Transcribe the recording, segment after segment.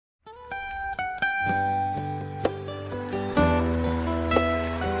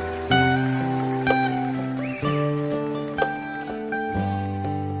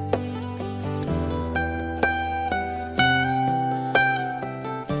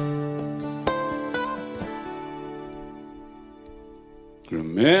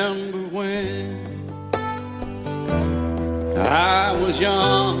Remember when I was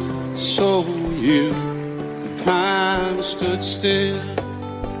young, so were you. The time stood still.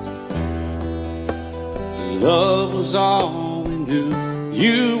 Love was all we knew.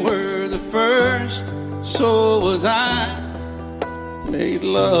 You were the first, so was I. Made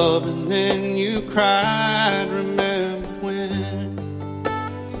love and then you cried. Remember when?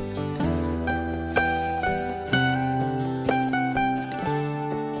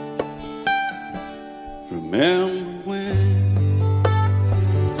 Remember when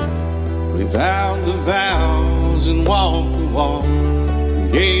we vowed the vows and walked the walk,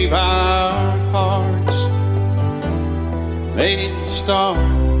 gave our hearts, made the start,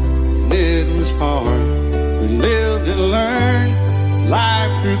 and it was hard. We lived and learned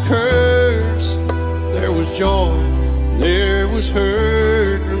life through curves. There was joy, there was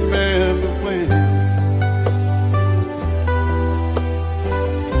hurt. Remember when?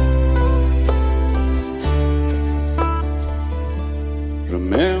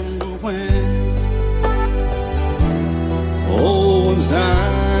 Remember when old ones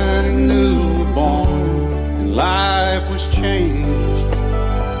died and new were born, and life was changed.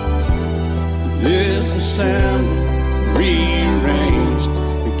 Disassembled, rearranged,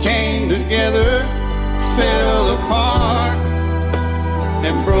 we came together, fell apart,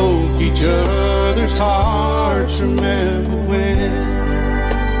 and broke each other's hearts. Remember when?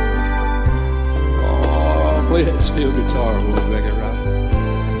 Oh, play that steel guitar, we'll make it right.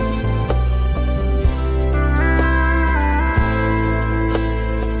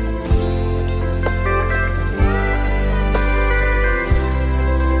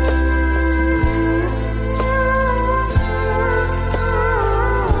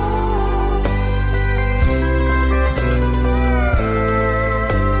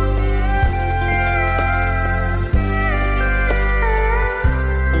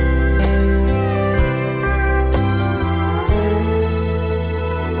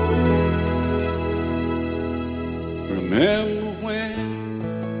 Remember when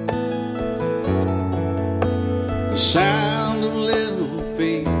the sound of little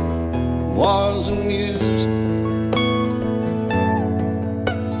feet was amusing?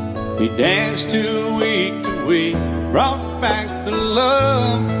 We danced to week, brought back the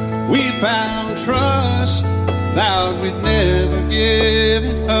love. We found trust, vowed we'd never give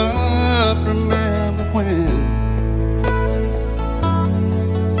it up. Remember when?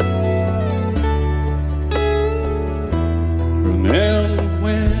 Remember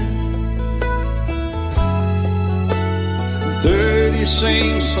when 30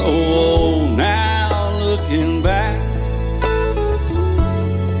 seems so old now, looking back.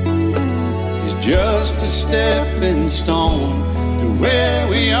 It's just a stepping stone to where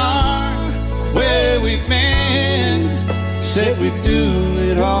we are, where we've been. Said we'd do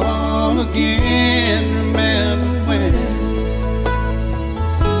it all again. Remember when?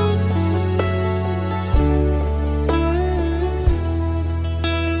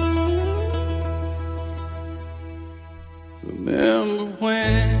 Remember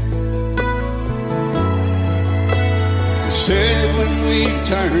when you said when we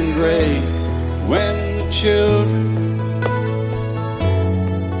turned gray, when the children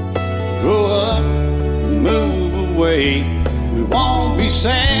grow up and move away, we won't be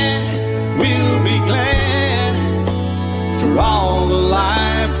sad, we'll be glad for all the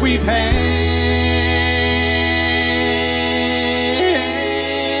life we've had.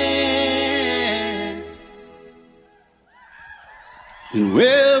 And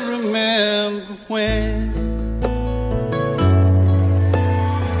we'll remember when.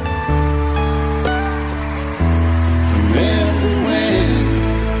 Remember when.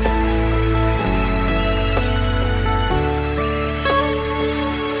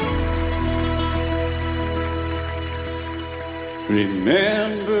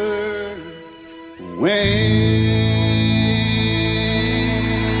 Remember when.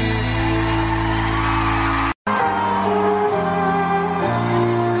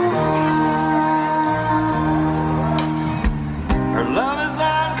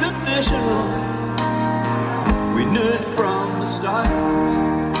 We knew it from the start.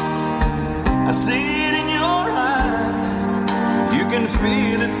 I see it in your eyes. You can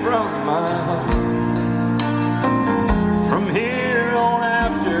feel it from my heart. From here on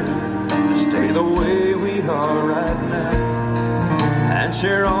after, to stay the way we are right now, and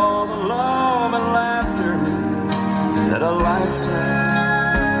share all the love and laughter that a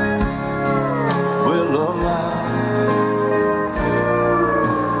lifetime will allow.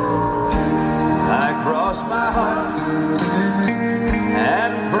 Cross my heart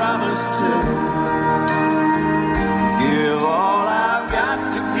and promise to give all I've got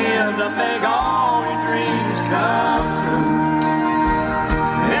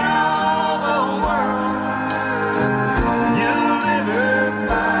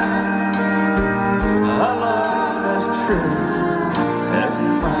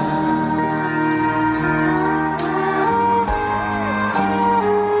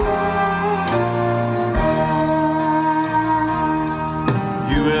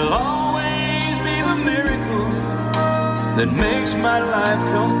You will always be the miracle that makes my life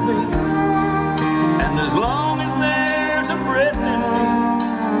complete. And as long as there's a breath in me,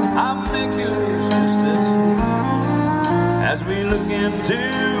 I'll make yours just as sweet. As we look into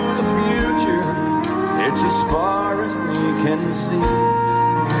the future, it's as far as we can see.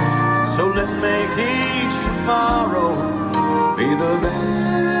 So let's make each tomorrow be the best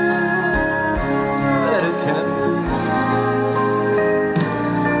that it can be.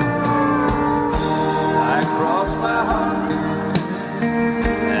 I cross my heart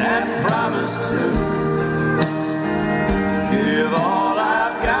and promise to give all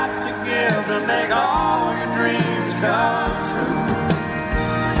I've got to give to make all your dreams come true.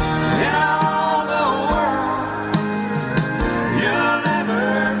 In all the world, you'll never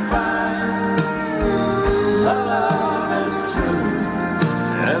find a love as true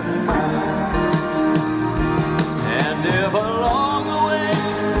as mine. And if along the way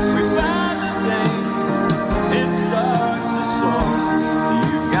we find a day it starts to soar,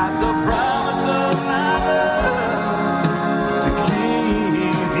 you've got the promise of my love to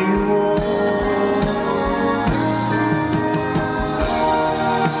keep you warm.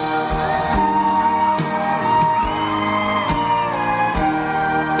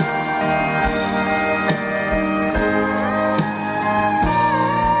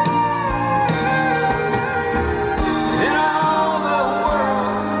 In all the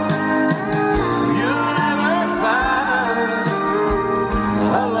world, you'll never find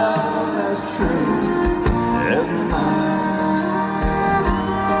a love as true as mine.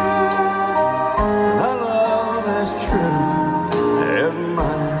 A love as true as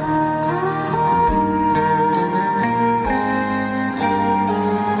mine.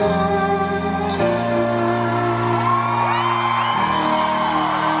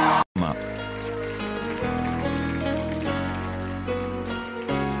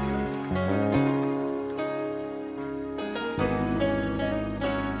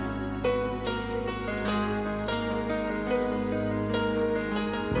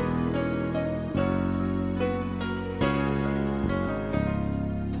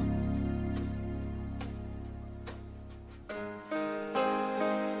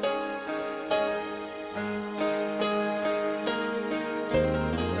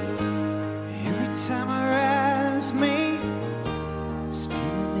 Every time I rise, me, this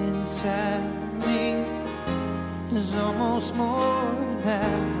feeling inside me is almost more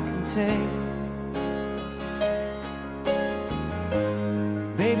than I can take.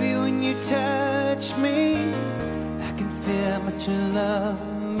 Baby, when you touch me, I can feel how much you love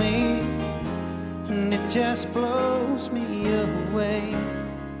me, and it just blows me away.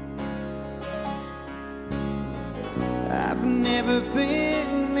 I've never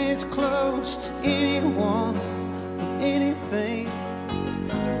been this close to anyone or anything.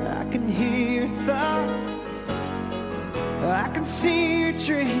 I can hear your thoughts, I can see your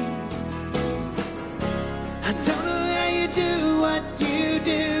dreams. I don't know how you do what you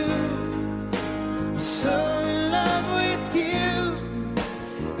do. I'm so in love with you,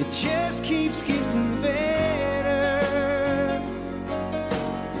 it just keeps getting better.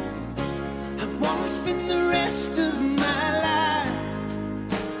 I want to spend the rest of my life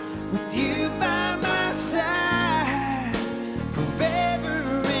with you by my side, forever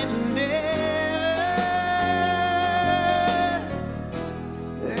and ever.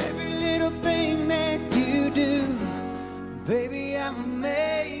 Every little thing that you do, baby, I'm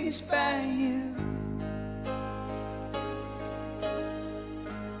amazed by you.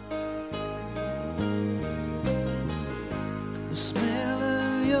 The smell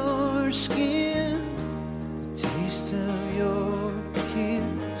of your skin, the taste of your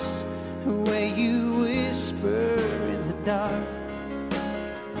kiss, the way you whisper in the dark,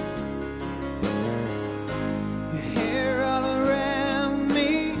 your hair all around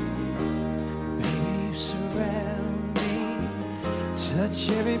me, baby, you surround me, touch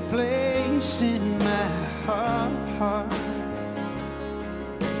every place in my heart.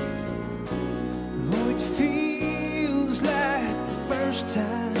 Oh, it feels like the first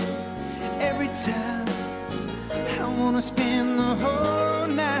time, every time. I wanna spend the whole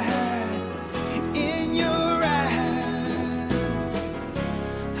night in your eyes.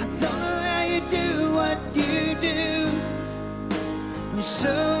 I don't know how you do what you do. I'm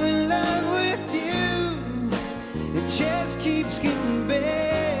so in love with you, it just keeps getting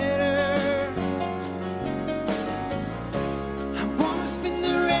better. I wanna spend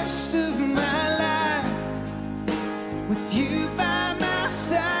the rest of my life with you by my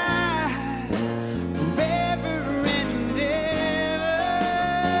side, forever and ever.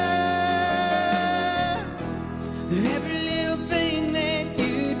 Every little thing that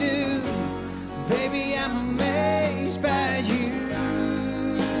you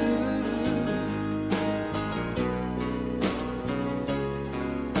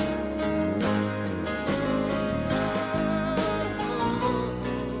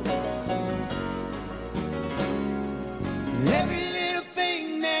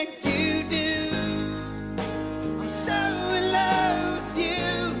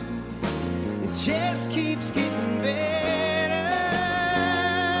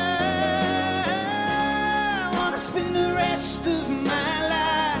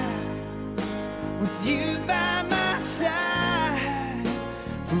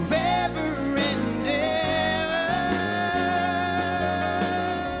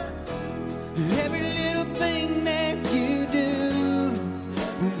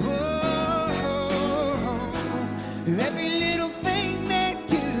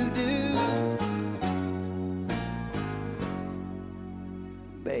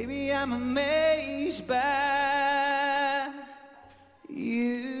Baby, I'm amazed by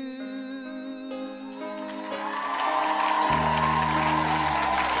you.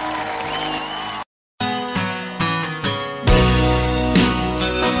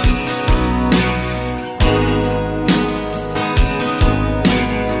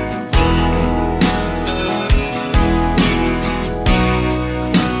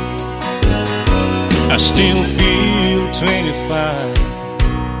 I still feel 25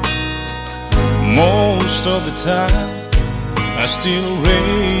 most of the time. I still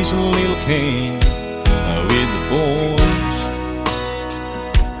raise a little Cain with the boys.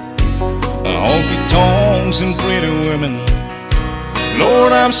 Honky tonks and pretty women,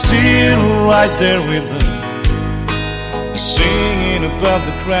 Lord, I'm still right there with them, singing above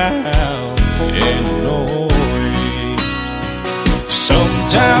the crowd and noise.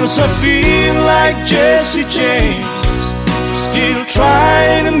 Sometimes I feel like Jesse James, still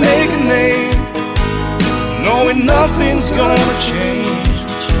trying to make a name, knowing nothing's gonna change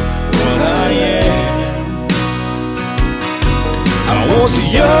what I am. I was a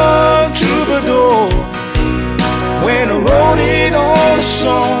young troubadour when I wrote it on a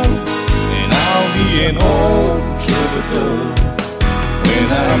song, and I'll be an old troubadour when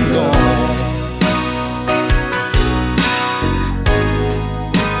I'm gone.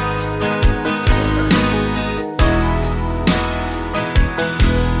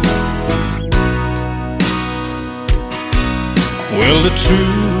 Well, the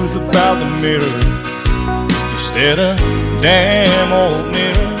truth about the mirror is that a damn old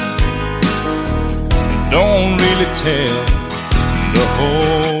mirror don't really tell the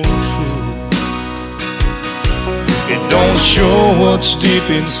whole truth. It don't show what's deep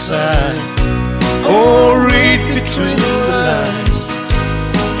inside or read between the lines,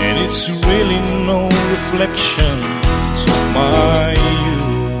 and it's really no reflection of my youth.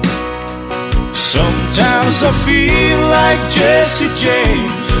 Sometimes I feel like Jesse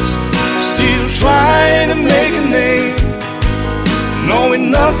James, still trying to make a name,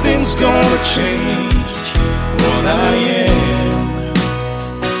 knowing nothing's gonna change what I am.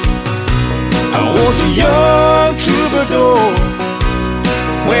 I was a young troubadour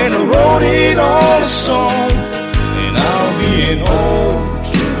when I wrote it on a song, and I'll be an old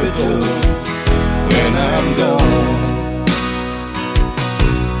troubadour when I'm gone.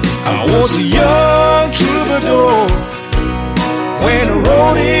 I was a young troubadour when I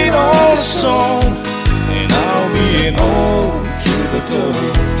wrote it on a song, and I'll be an old troubadour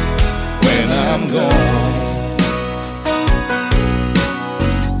when I'm gone.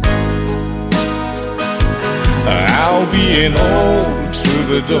 I'll be an old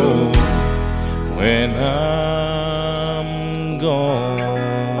troubadour when I'm gone.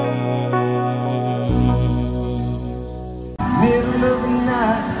 Middle of the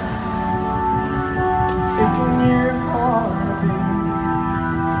night, taking your heartbeat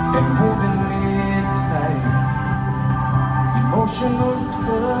and holding it tight. Emotional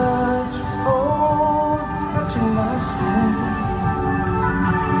touch, oh, touching my skin.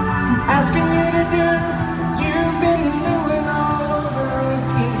 I'm asking you to do what you've been doing all over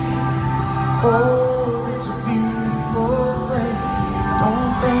again. Oh, it's a beautiful thing.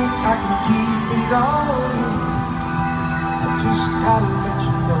 Don't think I can keep it all in. I just gotta let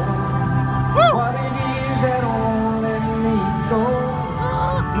you know what it is that won't let me go.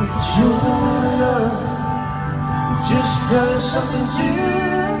 It's your love. It just does something to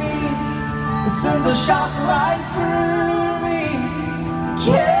me. It sends a shock right through me.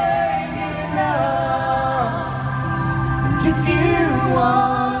 Can't get enough. And if you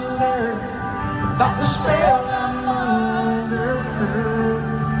wonder about the spell I'm under,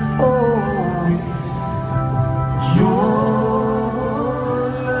 oh, it's your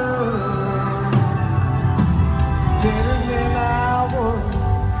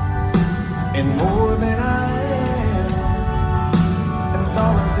and more than I am, and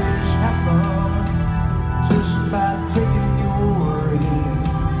all of this happened just by taking your hand.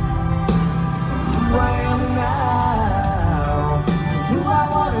 It's who I am now, it's who I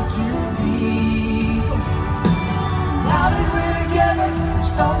wanted to be. Now that we're together,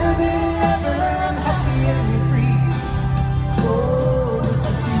 stronger than ever, I'm happy and free. Oh, it's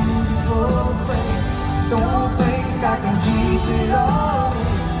a beautiful thing. Don't think I can keep it all.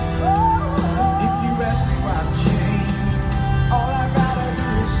 Ask me why I've changed. All I gotta do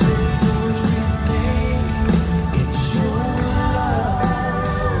is say your sweet name. It's your love.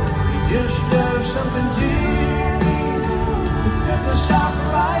 It just does something to me. It sends a shock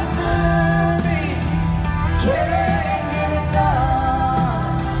right through me. Can't get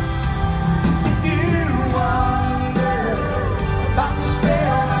enough. If you wonder about the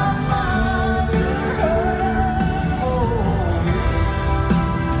spell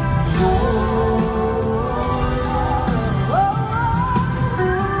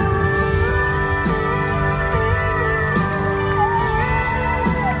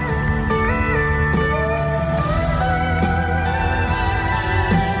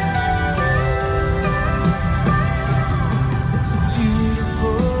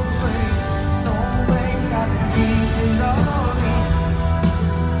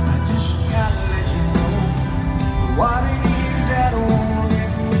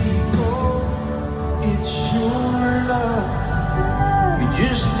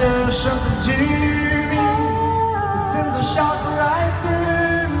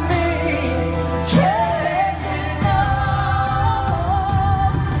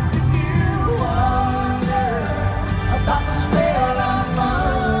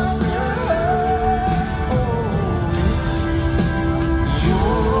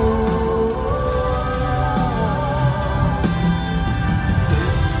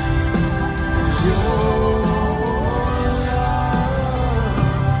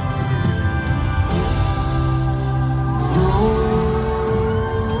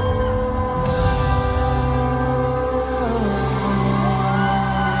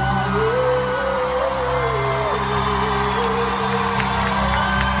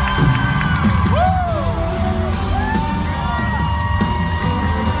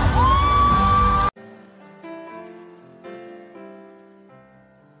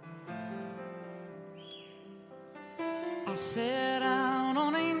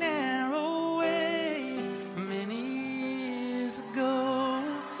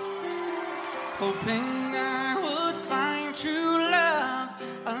hoping I would find true love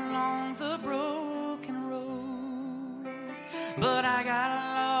along the broken road. But I got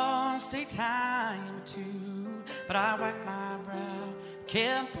lost a time or two, but I wiped my brow,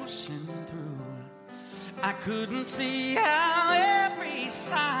 kept pushing through. I couldn't see how every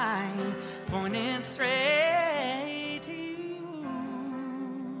sign pointed straight to you.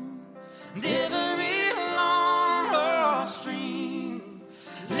 And every long lost stream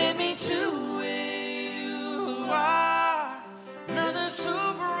led me to where you are. Others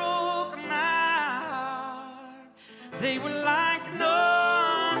who broke my heart, they were like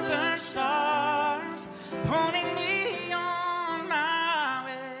northern stars, pointing me on my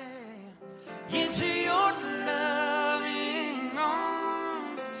way into your loving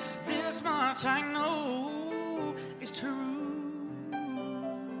arms. This much I know is true,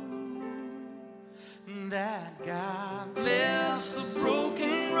 that God bless the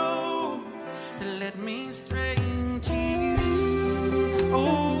broken road that led me straight to you.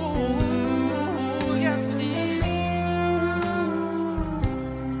 Oh, yes it is.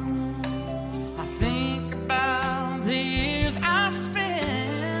 I think about the years I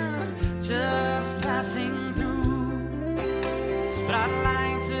spent just passing through, but I'd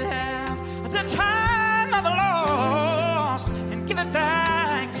like to have the time I've lost and give it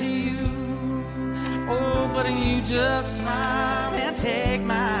back to you. Oh, but you just smile and take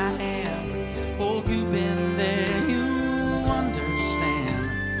my hand. Oh, you've been there, you understand.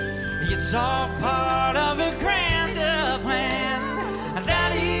 It's all part of a grander plan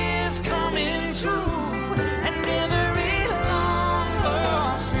that is coming true. And every long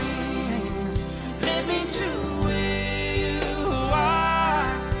lost stream led me to where you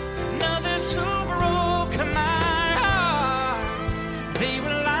are. And others who broke my heart, they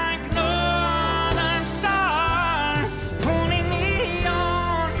were like northern stars, pointing me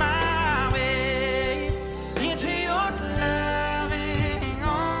on my way into your loving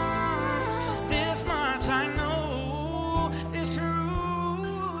arms. This much I know is true.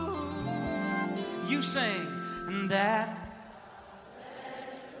 You sing, and that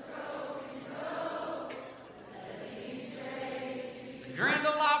Grand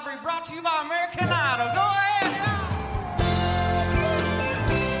Ole Opry brought to you by American Idol. Go ahead, y'all.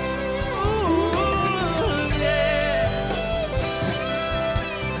 Ooh, yeah.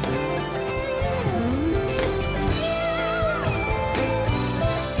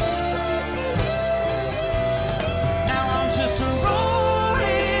 Now I'm just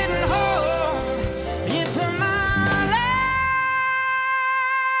rolling home into my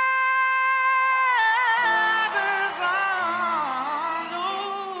lover's arms. Oh,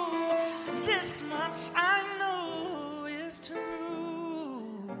 this much I know is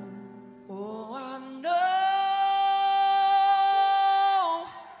true. Oh, I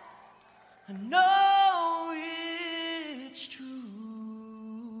know it's true.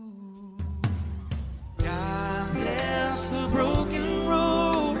 God bless the broken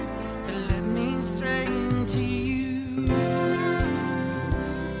road that led me straight to you.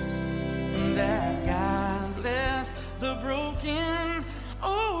 That God bless the broken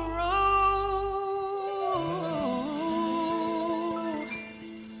road,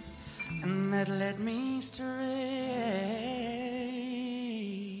 and that led me straight.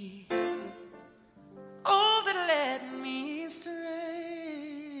 Oh, that led me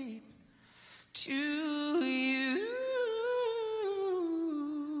straight to you.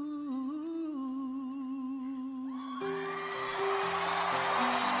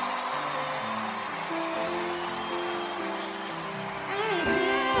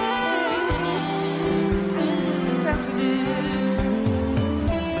 Yes, it is.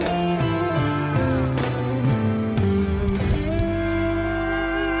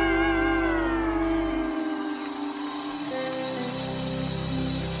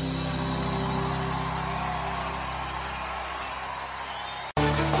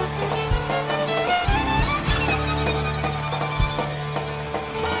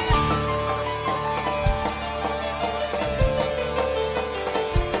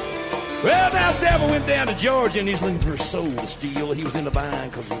 Well, now the devil went down to Georgia and he's looking for a soul to steal. He was in the bind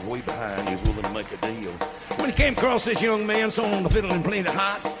because he was way behind. He was willing to make a deal. When he came across this young man sawing on the fiddle and playing it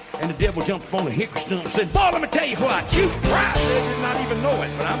hot, and the devil jumped up on a hickory stump and said, "Boy, let me tell you what, you right." They did not even know it,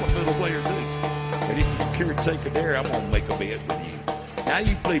 but I'm a fiddle player too. And if you care to take a dare, I'm going to make a bet with you. Now,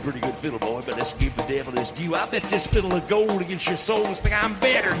 you play pretty good fiddle, boy, but let's give the devil his due. I bet this fiddle of gold against your soul and think I'm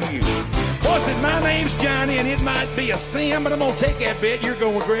better than you. Boy, said, my name's Johnny, and it might be a sin, but I'm going to take that bet. You're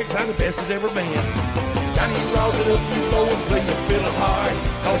going with Greg, 'cause I'm the best as ever been. Johnny rolls it up, you low, and play your fiddle hard.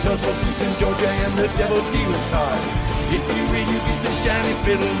 Cause us loose in Georgia, and the devil deals cards. If you win, you get the shiny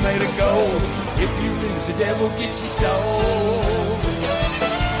fiddle made of gold. If you lose, the devil gets your soul.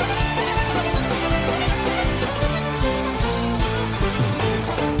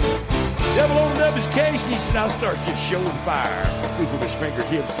 Devil opened up his case and he said, I'll start just showing fire. He put his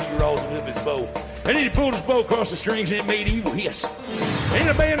fingertips, he rolled up his bow. And then he pulled his bow across the strings and it made evil hiss. And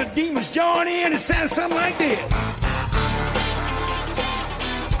a band of demons joined in and sounded something like this.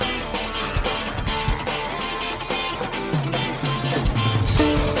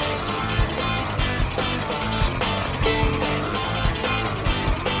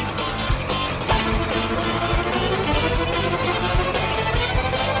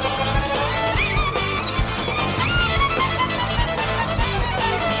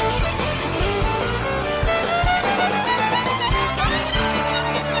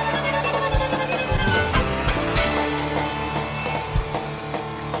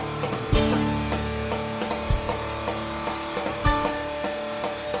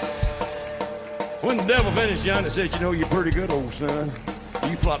 When the devil finished, Johnny said, you know, you're pretty good, old son.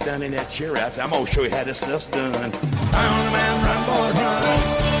 You flop down in that chair out there. I'm going to show you how this stuff's done. On the man, run, boys, run.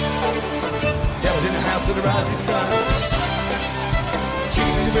 Devil's in the house of the rising sun.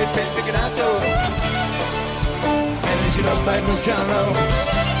 Chicken in the red pen, picking out dough. And it should up like no chalo.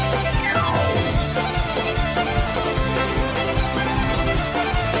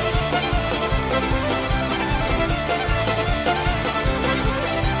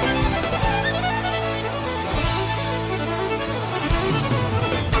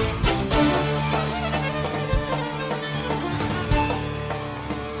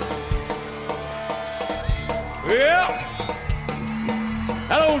 Well,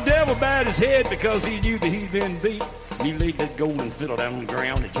 that old devil bowed his head because he knew that he'd been beat. He laid that golden fiddle down on the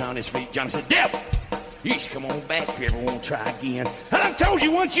ground at Johnny's feet. Johnny said, devil, you should come on back if you ever want to try again. And I told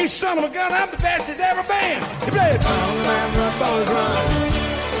you once, you son of a gun, I'm the best there's ever been. The blood, on the man, run, boys, run.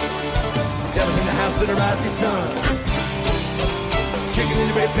 Devil's in the house of the rising sun. Chicken in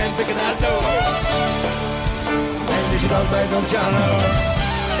the red pen, picking out dough. And you should all back on China.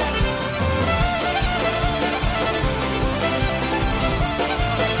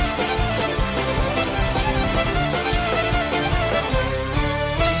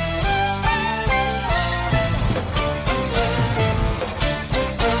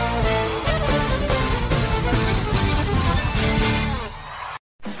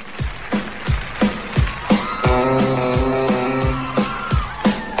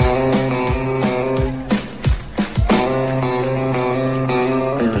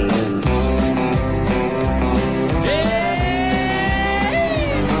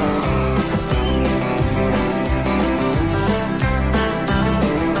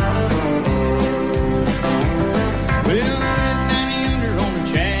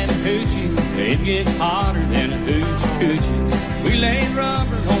 It gets hotter than a hoochie coochie. We laid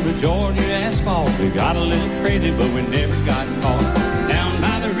rubber on the Georgia asphalt. We got a little crazy, but we never got caught. Down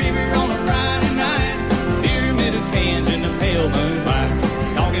by the river on a Friday night, pyramid of cans in the pale moonlight.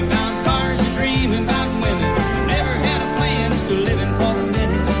 Talking about cars and dreaming about women. Never had a plan, still living for the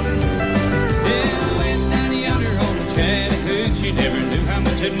minute. Yeah, went down yonder on the Chattahoochee. Never knew how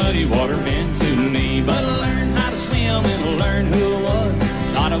much that muddy water meant to me. But I learned how to swim and I learned who I was.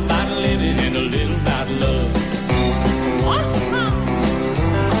 Not about living and a little about love. Well,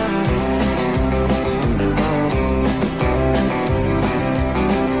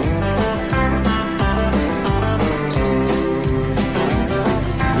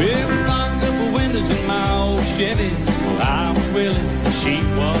 we locked up the windows in my old Chevy. Well, I was willing, the sheet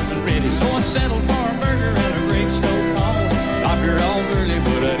wasn't ready. So I settled for a burger and a great snow cone. Got her all early,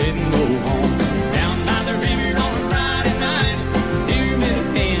 but I didn't go home. Down by the river on a Friday night, pyramid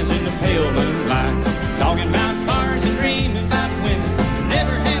of cans in the pale moonlight. Talking about cars and dreaming about women.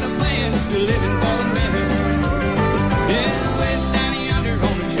 Never had a plan, still living for the minute. Yeah, went down yonder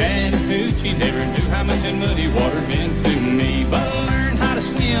on the Chattahoochee. Never knew how much that muddy water meant to me. But I learned how to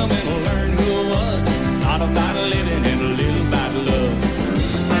swim and I learned who I was. Not about living and a little about love.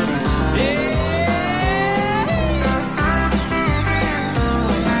 Yeah.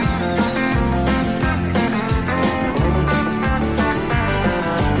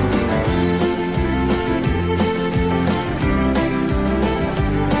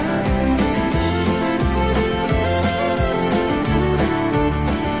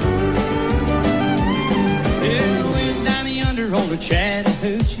 On the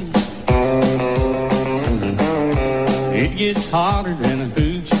Chattahoochee, it gets hotter than a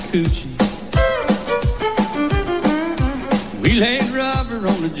hoochie coochie. We laid rubber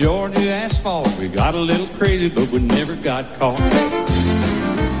on the Georgia asphalt. We got a little crazy, but we never got caught.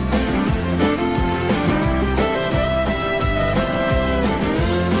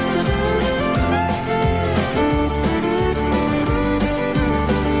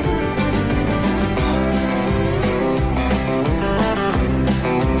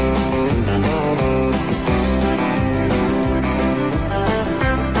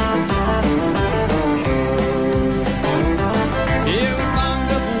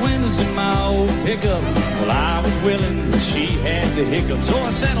 hiccups, so I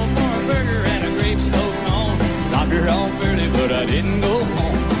settled for a burger and a grape stove on. Dropped her off early, but I didn't go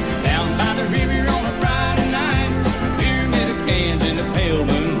home. Down by the river on a Friday night, pyramid of cans in the pale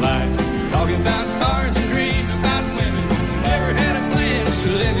moonlight, talking about cars and dreams about women. Never had a plan, just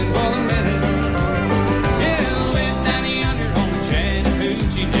living for the minute. Yeah, went down yonder on the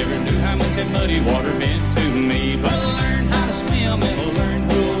Chattahoochee. Never knew how much that muddy water meant to me, but I learned how to swim and I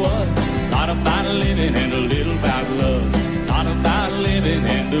learned who I was. Thought about living and a little about love. Thought about living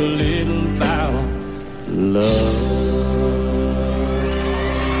and a little about love.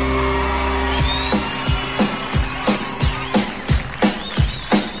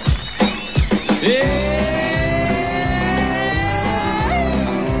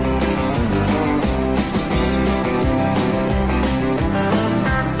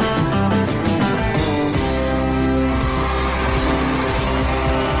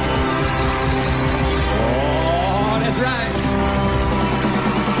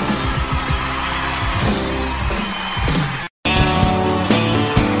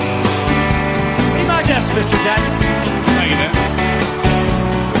 Mr. Jackson. Thank you, Dan.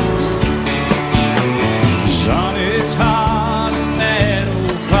 Sun is hot and that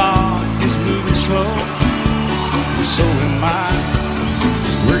old clock is moving slow, and so am I.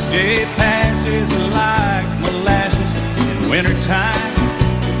 Workday passes like molasses in wintertime,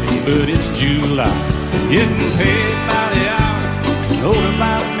 but it's July. Getting paid by the hour, told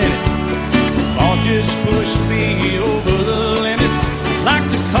by the minute. All just pushed me over the limit. Like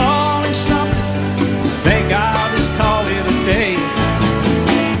to call him something, think I'll just call it a day.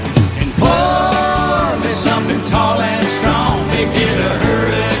 And pour me something tall and strong, make it a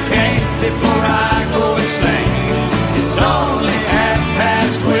hurricane before I go and sing. It's only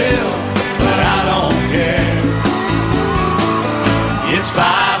 12:30, but I don't care. It's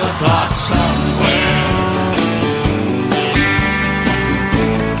 5 o'clock somewhere.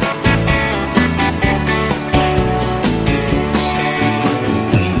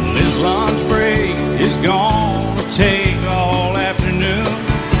 Gonna take all afternoon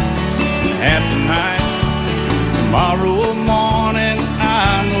and half the night. Tomorrow morning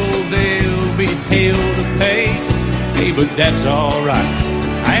I know there'll be hell to pay. Hey, but that's alright.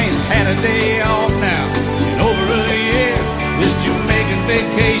 I ain't had a day off now in over a year. This Jamaican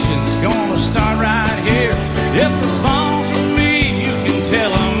vacation's gonna start right here. If the phone's with me, you can tell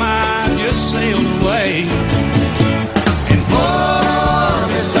them I just sailed away. And pour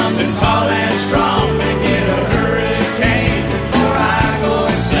me something tall and strong.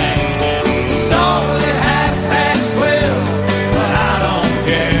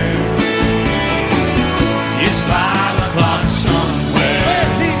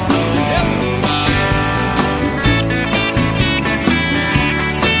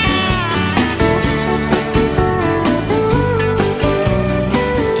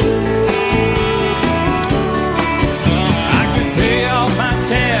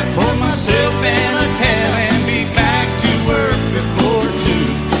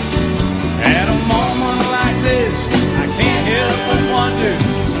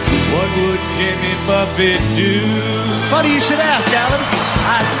 Buffett do? Funny you should ask, Alan.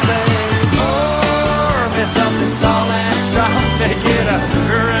 I'd say, pour me something tall and strong, make it a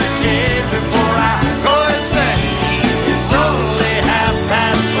hurricane before I go and say it's only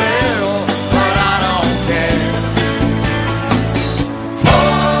 12:30, but I don't care.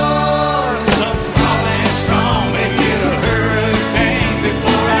 Pour me something tall and strong, make it a hurricane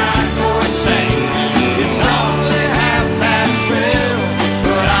before I go and say it's only 12:30,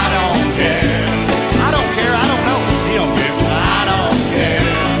 but I don't care. I don't know. He don't care. I don't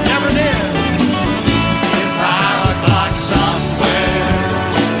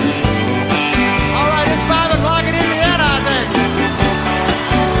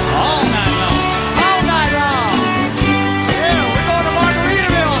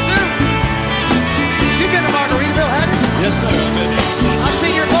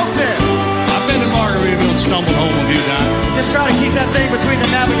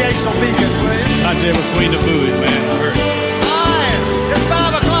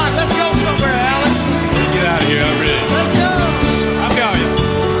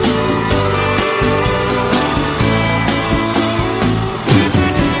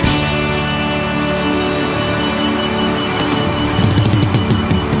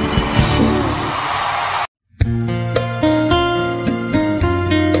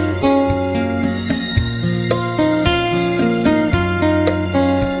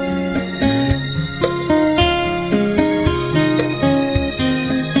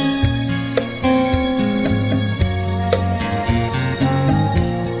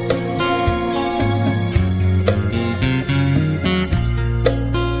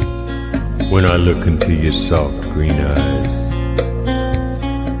look into your soft green eyes,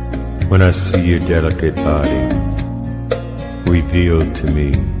 when I see your delicate body revealed to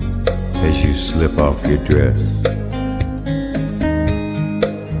me as you slip off your dress,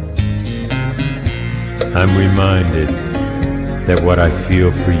 I'm reminded that what I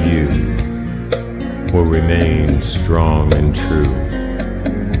feel for you will remain strong and true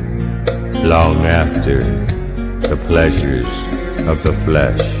long after the pleasures of the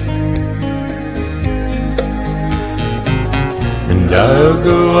flesh. And I'll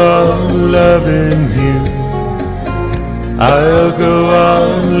go on loving you, I'll go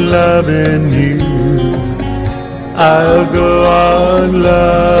on loving you, I'll go on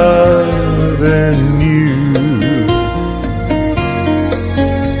loving you.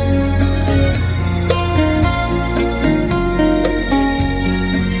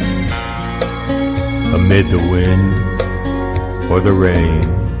 Amid the wind, or the rain,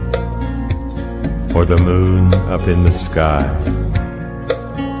 or the moon up in the sky,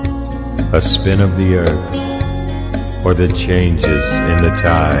 a spin of the earth, or the changes in the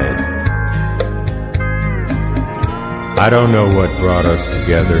tide. I don't know what brought us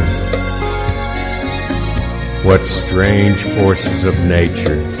together, what strange forces of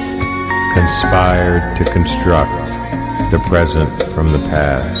nature conspired to construct the present from the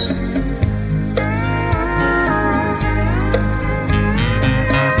past.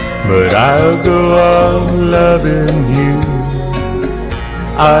 But I'll go on loving you,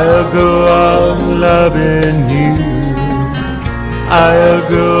 I'll go on loving you, I'll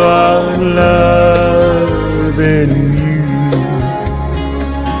go on loving you.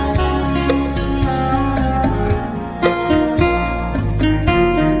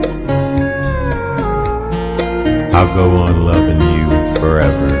 I'll go on loving you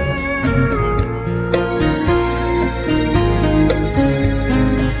forever.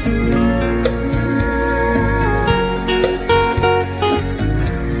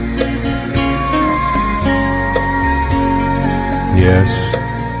 Yes,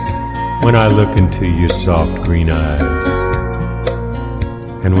 when I look into your soft green eyes,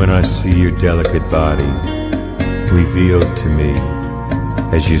 and when I see your delicate body revealed to me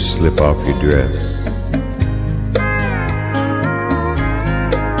as you slip off your dress,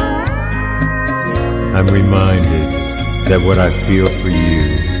 I'm reminded that what I feel for you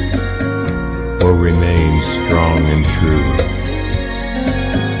will remain strong and true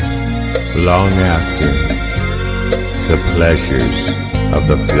long after the pleasures of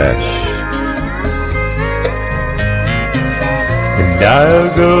the flesh. And I'll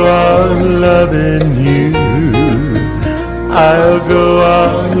go on loving you, I'll go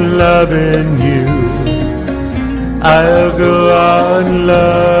on loving you, I'll go on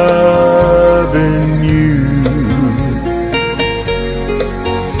loving you,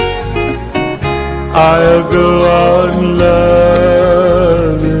 I'll go on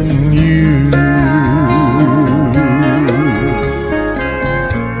loving you.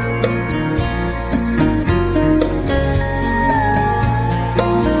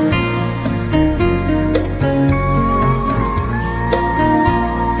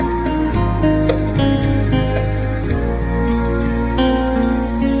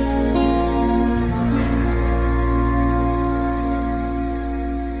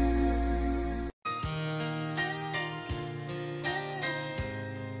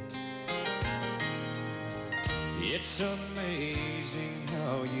 It's amazing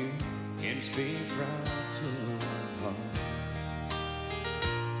how you can speak right to my heart.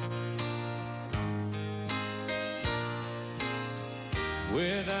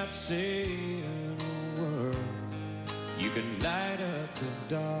 Without saying a word, you can light up the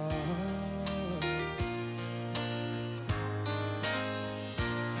dark.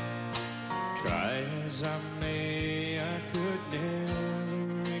 Try as I may, I could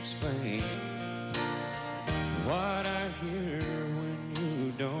never explain what I hear when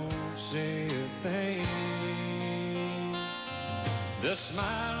you don't say a thing. The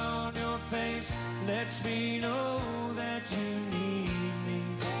smile on your face lets me know that you need me.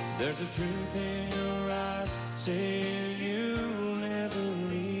 There's a truth in your eyes saying you'll never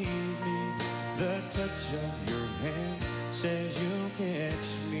leave me. The touch of your hand says you'll catch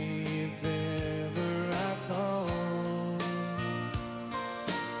me if ever I fall.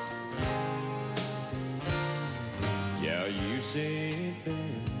 Yeah, you say it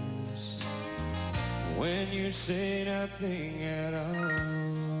best when you say nothing at all.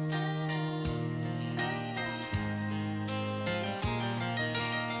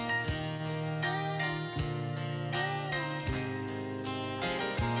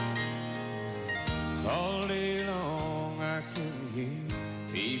 All day long I can hear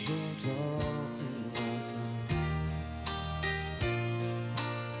people talk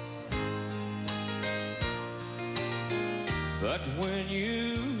But when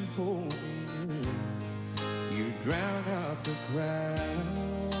you hold me near, you drown out the crowd.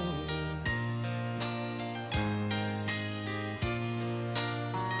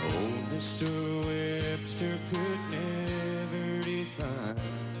 Old Mr. Webster could never define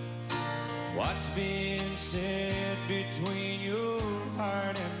what's being said between your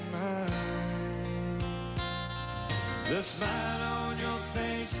heart and mine. The smile on your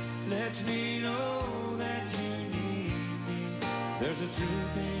face lets me know that you need me. There's a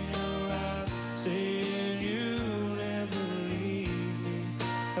truth in your eyes saying you'll never leave me.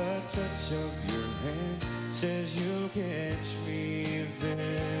 A touch of your hand says you'll catch me if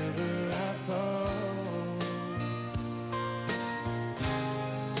ever I fall.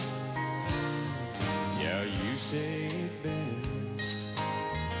 Yeah, you say it best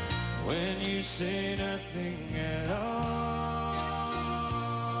when you say nothing at all.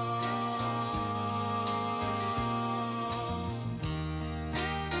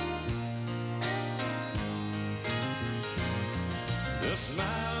 The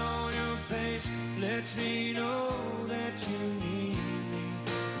smile on your face lets me know that you need me.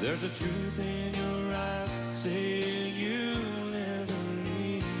 There's a truth in your eyes saying you'll never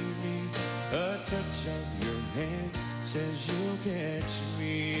leave me. A touch of your hand says you'll catch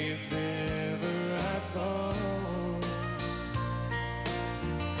me if ever I fall.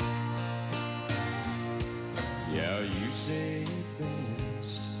 Yeah, you say it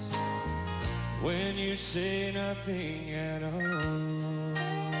best when you say nothing at all.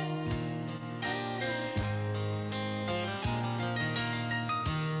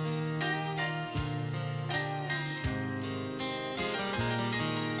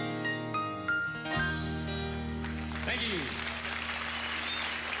 Thank you.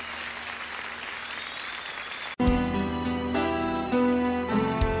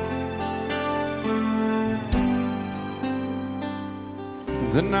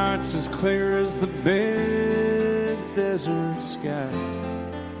 The night's as clear as the big desert sky,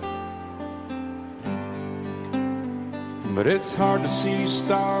 but it's hard to see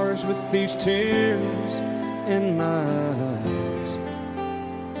stars with these tears in my eyes.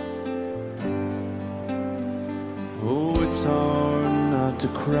 Oh, it's hard not to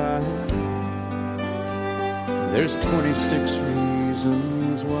cry. There's 26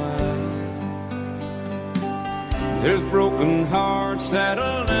 reasons why. There's broken hearts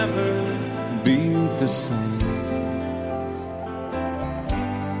that'll never beat the same.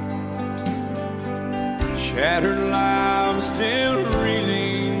 Shattered lives still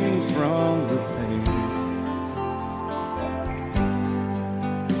reeling from the pain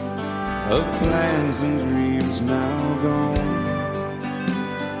of plans and dreams now gone.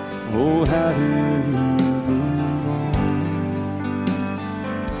 Oh, how do you move on?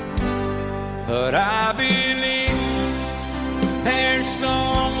 But I believe there's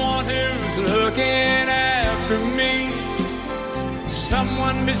someone who's looking after me,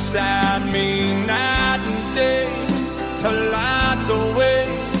 someone beside me night and day to light the way.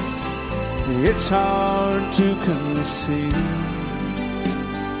 It's hard to conceive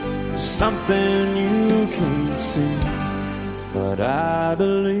something you can't see, but I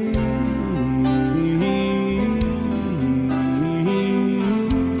believe.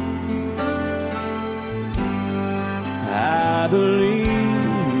 I believe.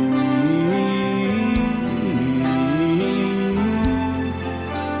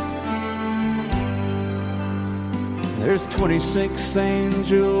 There's 26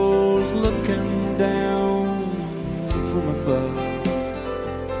 angels looking down from above,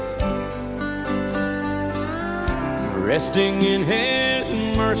 resting in His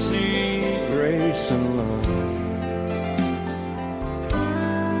mercy, grace, and love.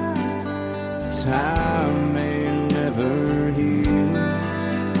 Time may never heal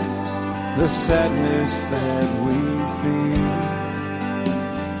the sadness that we feel,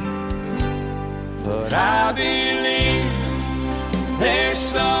 but I believe there's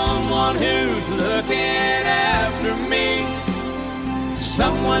someone who's looking after me,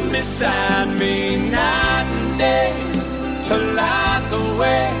 someone beside me night and day to light the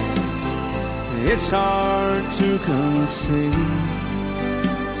way. It's hard to conceive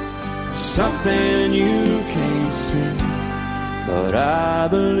something you can't see, but I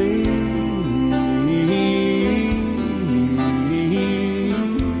believe.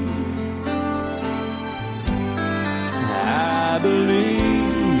 I believe.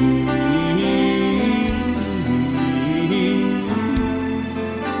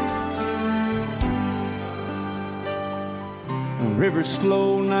 Rivers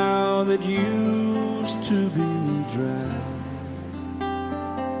flow now that used to be dry,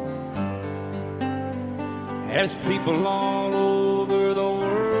 as people all over the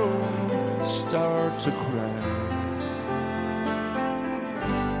world start to cry.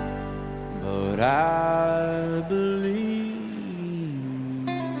 But I believe.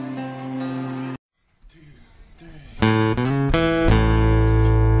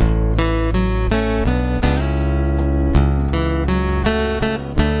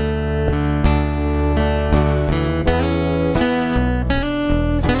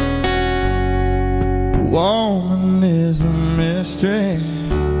 Woman is a mystery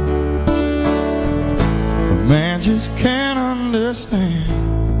a man just can't understand.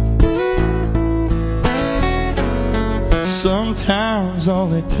 Sometimes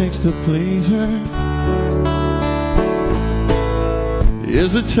all it takes to please her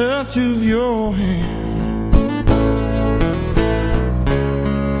is a touch of your hand.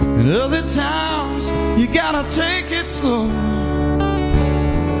 And other times you gotta take it slow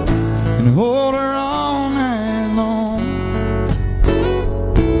and hold her all night long.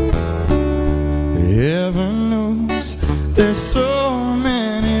 Heaven knows there's so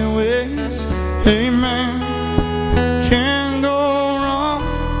many ways a man can go wrong.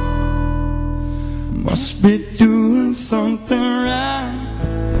 Must be doing something right.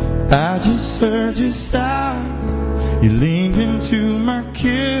 I just heard you sigh. You leaned into my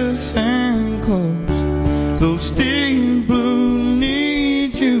kiss and closed those deep blue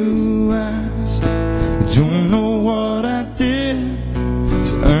need you eyes. Don't know what I did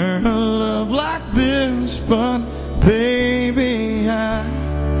to earn a love like this, but baby, I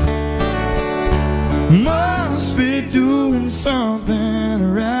must be doing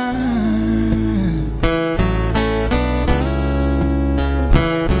something right.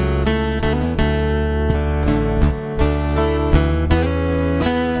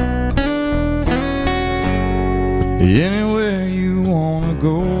 Anywhere you wanna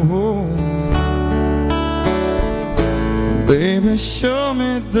go, baby, show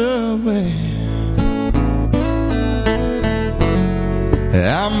me the way.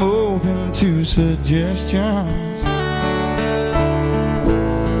 I'm open to suggestions,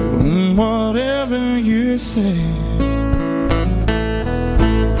 whatever you say.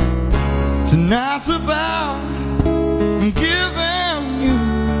 Tonight's about giving you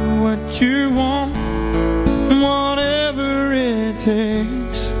what you want, whatever it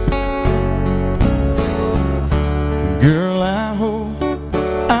takes. Girl, I hope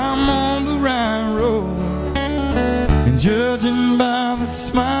I'm on the right road, and judging by the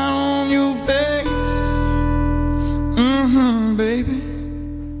smile on your face, baby,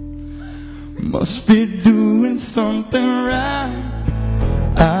 must be doing something right.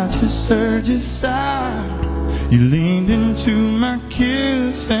 I just heard you sigh. You leaned into my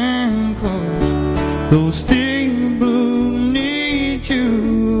kiss and closed those deep blue need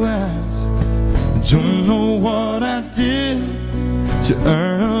you eyes. Don't know what I did to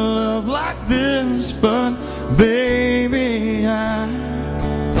earn a love like this, but baby, I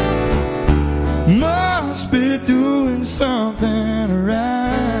must be doing something right.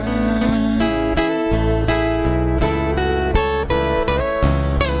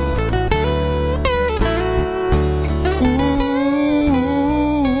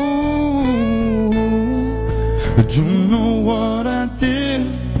 I don't know what I did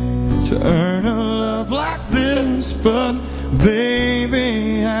to earn a love like this, but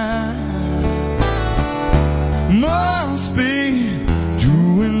baby, I must be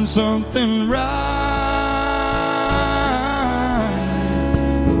doing something right.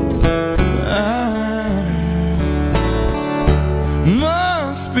 I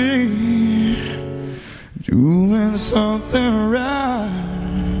must be doing something right.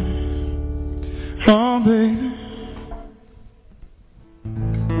 Oh, baby.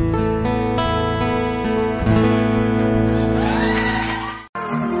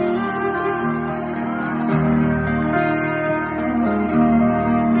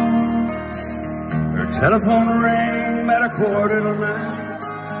 Telephone rang about 8:45.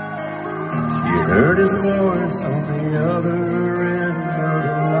 She heard his voice on the other end of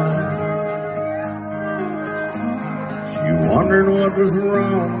the line. She wondered what was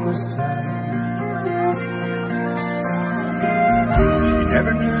wrong this time. She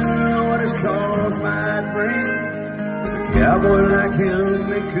never knew what his calls might bring. A cowboy like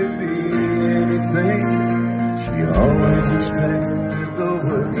him, it could be anything. She always expected the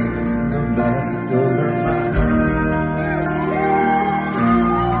worst in the back of her mind.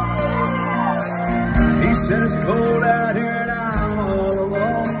 He said it's cold out here and I'm all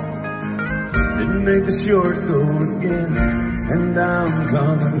alone. Didn't make the short go again, and I'm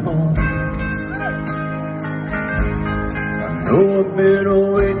coming home. I know I've been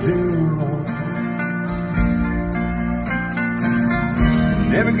away too long.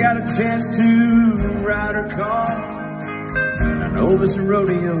 Never got a chance to ride or call. I know this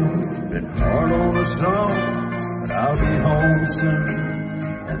rodeo's been hard on us all, but I'll be home soon,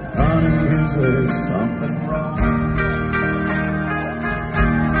 and honey, is there something wrong?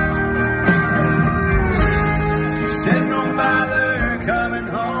 She said, don't bother coming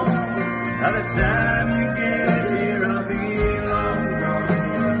home. By the time you get here, I'll be long gone.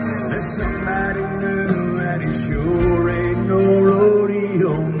 There's somebody new, and he sure ain't no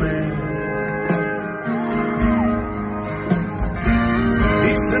rodeo man.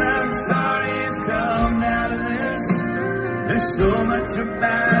 He said, I'm sorry it's come down to this. There's so much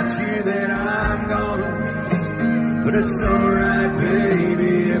about you that I'm gonna miss. But it's alright,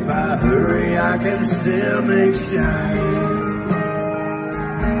 baby, if I hurry, I can still make shine.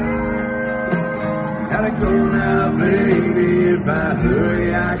 Gotta go now, baby, if I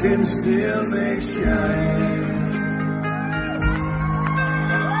hurry, I can still make shine.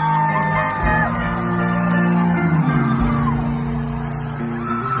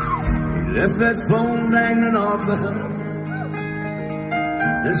 Left that phone dangling off the hook,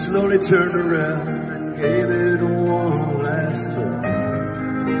 then slowly turned around and gave it one last look.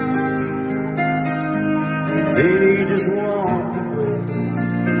 Then he just walked away,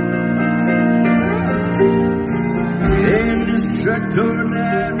 and just trucked toward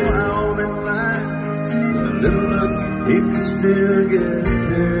that Wyoming line. With a little luck, he could still get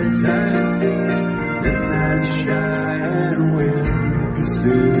there tight. Then that Cheyenne wind could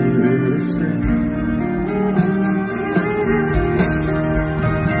still sing.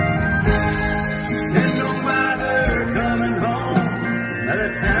 She said, don't bother coming home. By the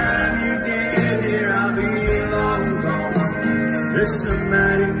time you get here, I'll be long gone. There's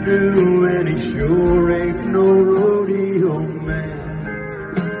somebody new, and he sure ain't no rodeo man.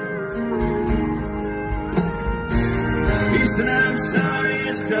 He said, I'm sorry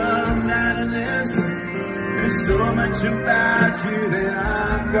it's come down to this. There's so much about you that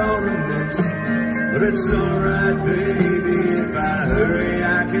I'm gonna miss. But it's alright, baby, if I hurry,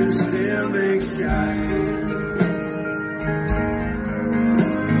 I can still make shine.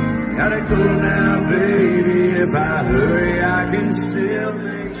 Gotta go now, baby, if I hurry, I can still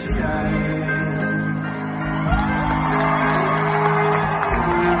make shine.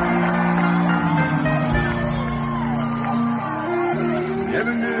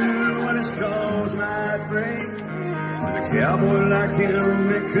 Never knew what his cause might bring. With a cowboy like him,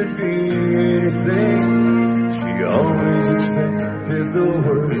 it could be anything. She always expected the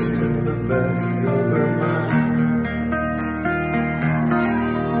worst in the back of her mind.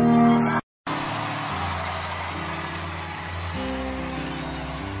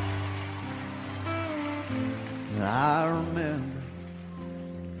 I remember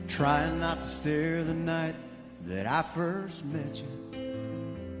trying not to stare the night that I first met you.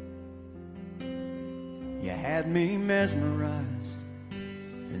 You had me mesmerized,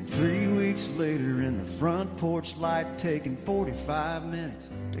 and 3 weeks later in the front porch light, taking 45 minutes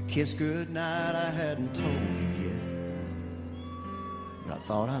to kiss goodnight, I hadn't told you yet, but I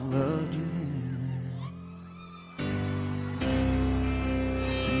thought I loved you then.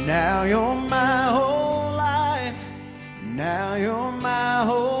 Now you're my whole life, now you're my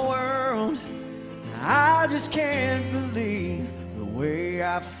whole world. I just can't believe the way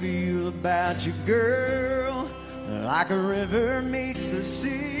I feel about you, girl. Like a river meets the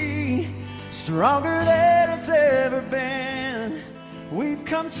sea, stronger than it's ever been. We've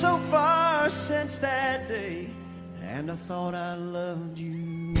come so far since that day, and I thought I loved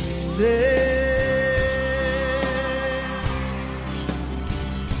you then.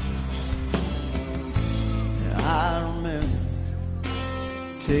 I remember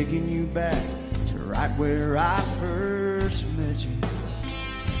taking you back to right where I first met you.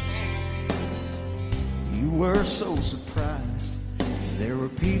 You were so surprised there were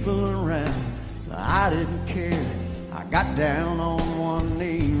people around. I didn't care. I got down on one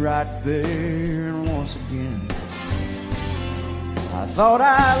knee right there, and once again I thought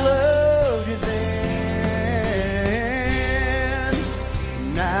I loved you then.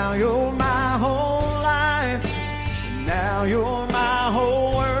 Now you're my whole life, now you're my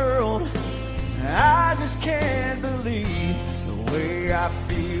whole world. I just can't believe the way I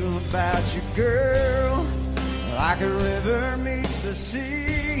feel about you, girl. Like a river meets the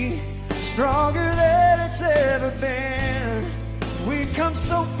sea, stronger than it's ever been. We've come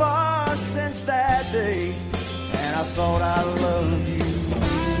so far since that day, and I thought I loved you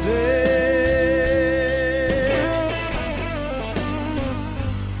then.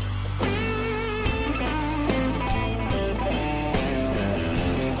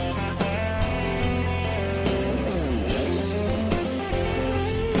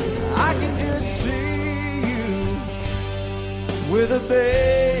 with a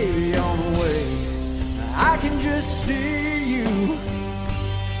baby on the way. I can just see you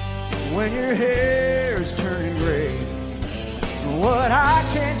when your hair is turning gray. What I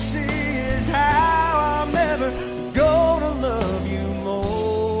can't see is how I'm ever gonna love you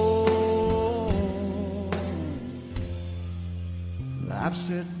more. I've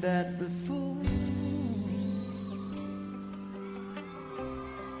said that before.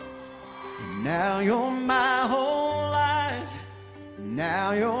 Now you're my whole life.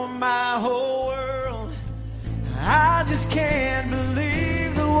 Now you're my whole world. I just can't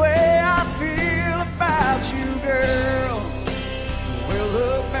believe the way I feel about you, girl. We'll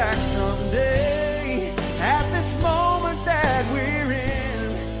look back someday at this moment that we're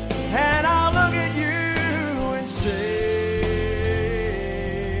in, and I'll look at you and say,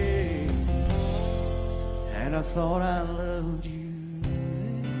 and I thought I loved you.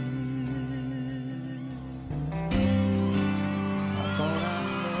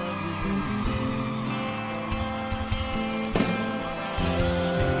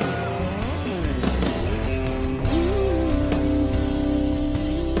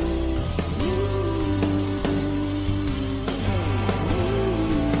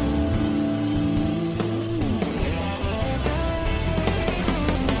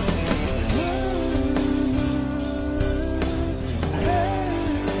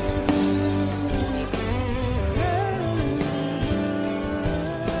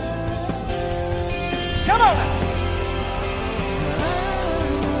 Come on now.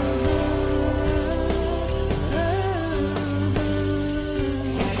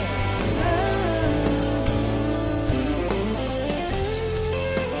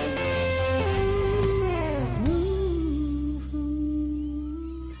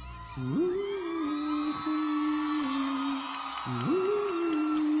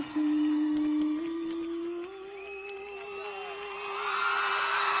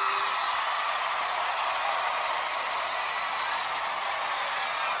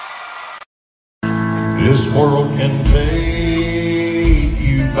 This world can take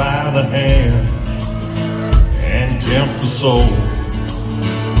you by the hand and tempt the soul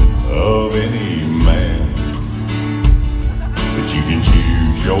of any man, but you can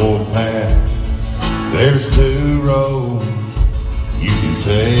choose your path. There's two roads you can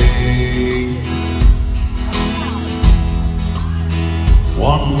take.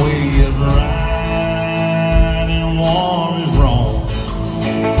 One way is right and one is wrong.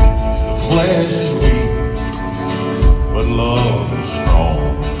 The flesh is weak, but love is strong,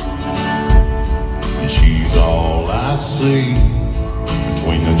 and she's all I see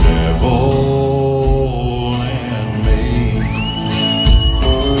between the devil and me.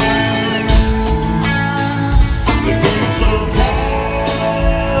 The gates of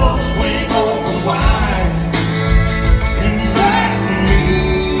hell swing open wide, inviting me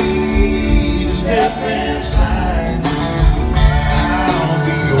to step inside. I'll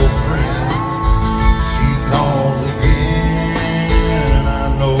be your friend. She calls again, and I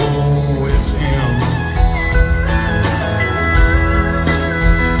know it's him.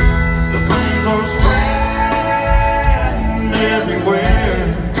 The flames are spreading everywhere,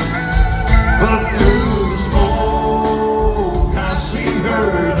 but through the smoke I see her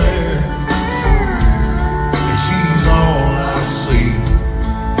there, and she's all I see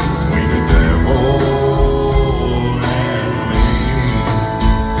between the devil and me.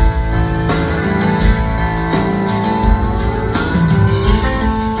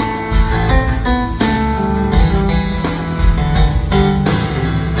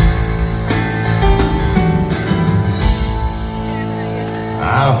 I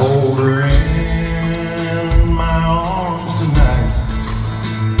hold her in my arms tonight,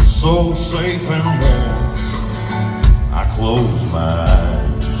 so safe and warm. I close my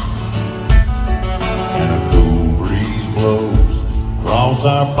eyes, and a cool breeze blows across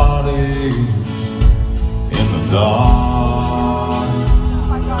our bodies in the dark.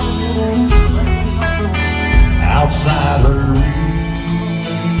 Outside her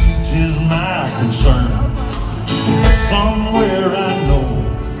reach is my concern. Somewhere I know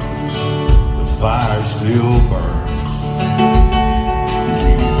the fire still burns.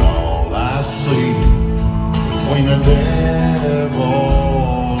 She's all I see between the devil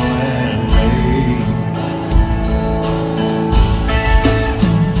and me.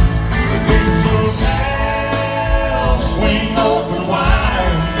 The gates of hell swing open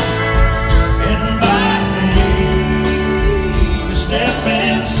wide, inviting me to step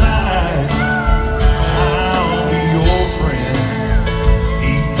inside. I'll be your friend.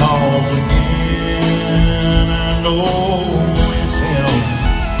 He calls again.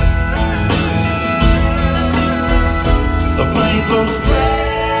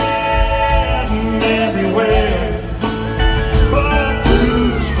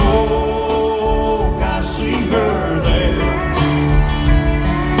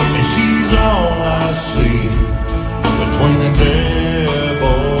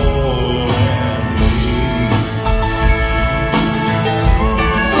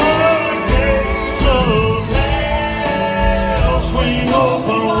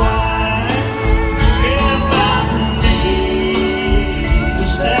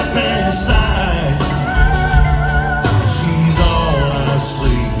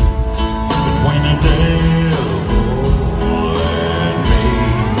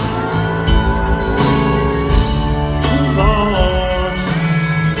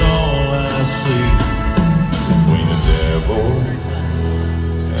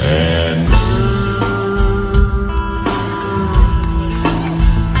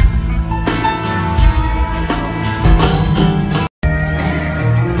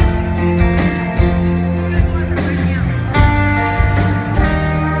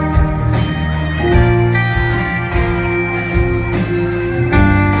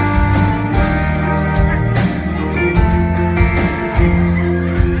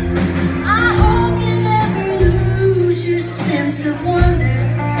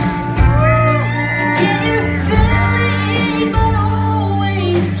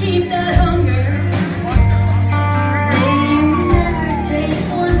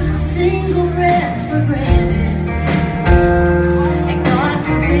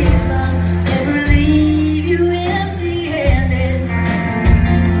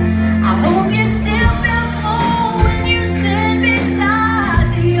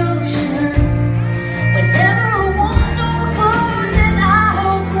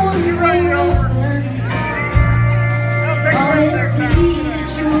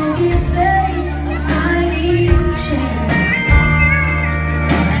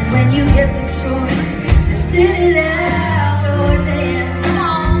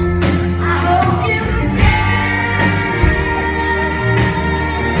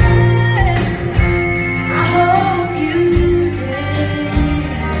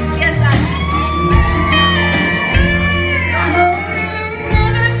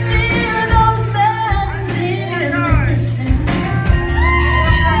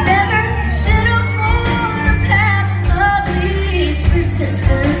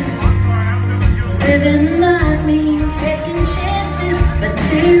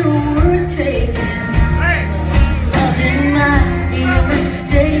 you were taken. Loving might be a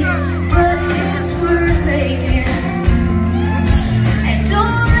mistake, but it's worth making. And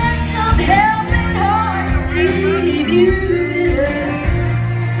don't let some helping heart leave you bitter.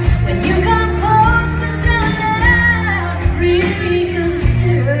 When you come close to selling out,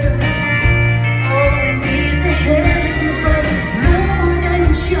 reconsider. Oh, we need the heavens above more than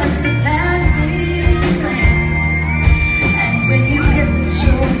just a passing glance. And when you get the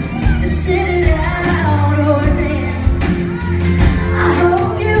choice to sit it out or dance, I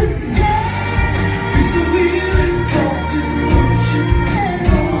hope you dance to wheel and constitution.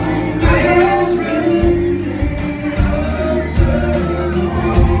 I hope you dance.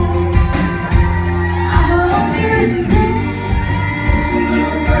 I hope you dance.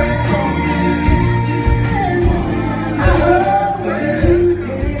 I hope you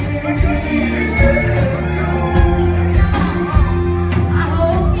dance. I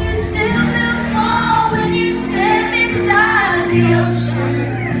hope you still feel small when you stand beside the ocean.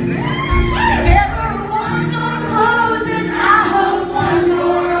 Never one door closes, I hope one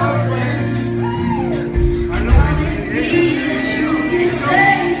more opens. Promise me that you'll give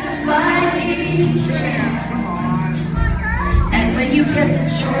faith a fighting chance. And when you get the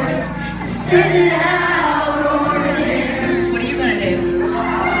choice to sit it out or dance, what are you gonna do?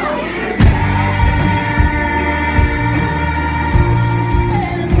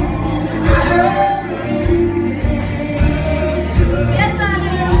 Yes, I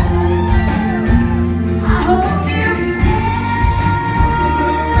do. I hope you dance.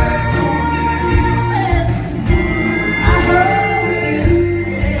 I hope you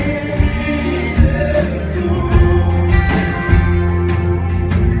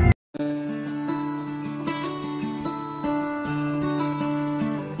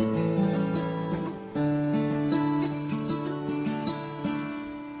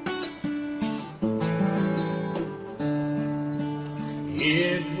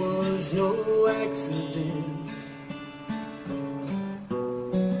It was no accident,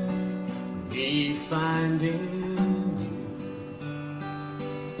 me finding you.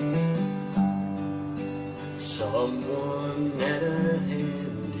 Someone had a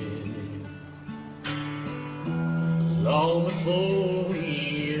hand in it long before we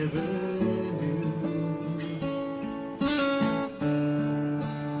ever knew.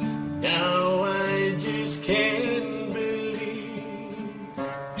 Now I just can't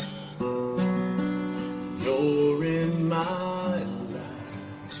you're in my life.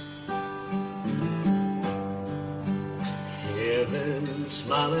 Heaven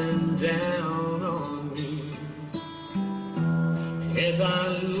smiling down on me as I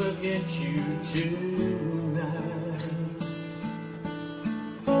look at you tonight.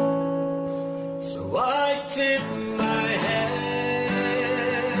 So I tip my hat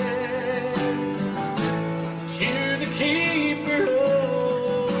to the keeper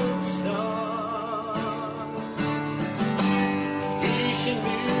of stars. She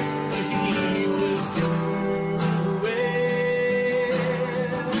knew he was doing well.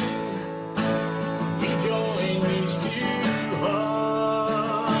 He joined these two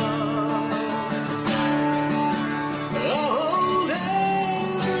hearts. I hold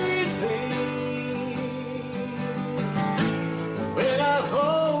everything when I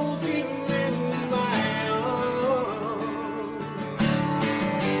hold you in my arms.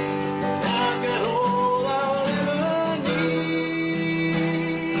 I've got all I'll ever need.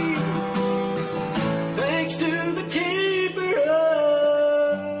 Thanks to the keeper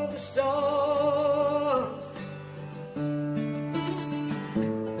of the stars.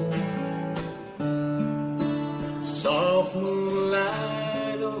 Soft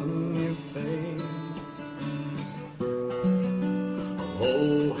moonlight on your face.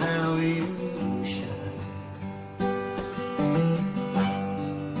 Oh, how you shine.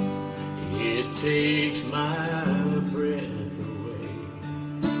 It takes my breath away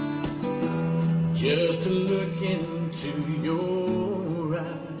just to look into your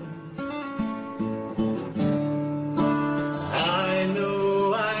eyes. I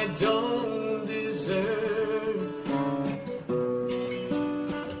know I don't deserve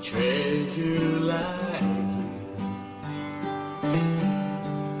a treasure like you.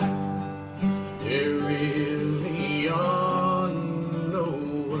 There really are no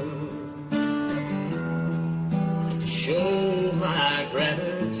words to show my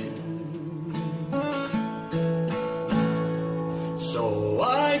gratitude. So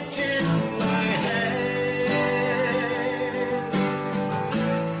I tip my hat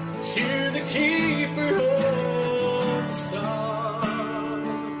to the keeper of the stars.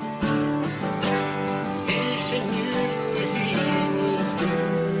 He should knew what he was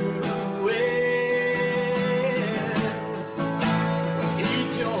doing.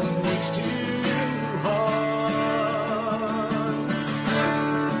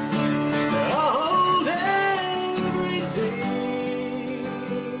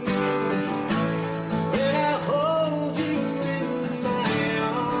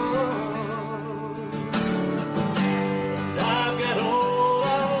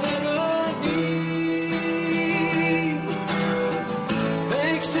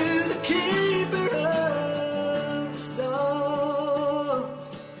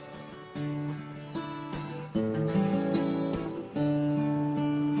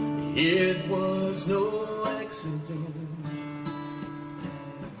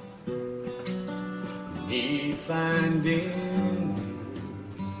 me finding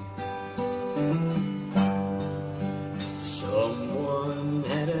someone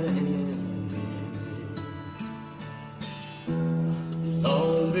had a hand in it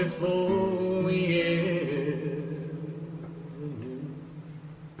long before we ever knew.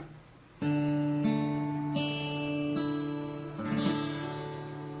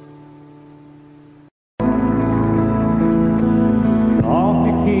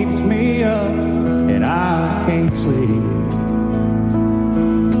 Coffee keeps me up and I can't sleep.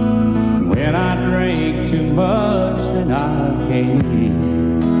 When I drink too much, then I can't eat.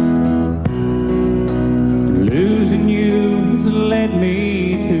 Losing you has led me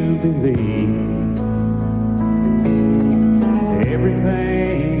to believe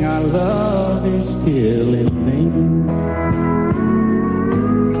everything I love is killing me.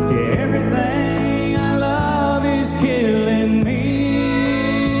 Everything I love is killing me.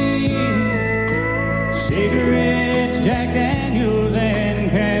 Cigarettes, Jack Daniels, and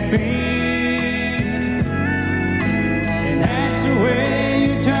caffeine. And that's the way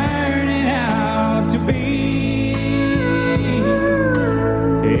you turn it out to be.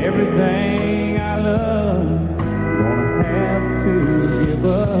 Everything I love, gonna have to give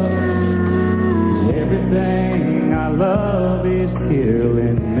up. 'Cause everything I love is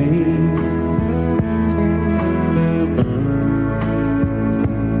killing me.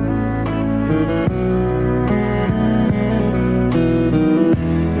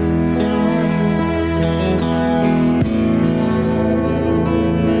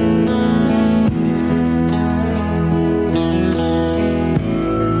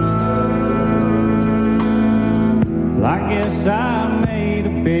 I guess I made a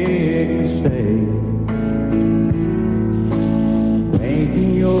big mistake,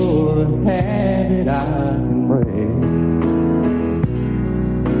 thinking you're a habit I can break.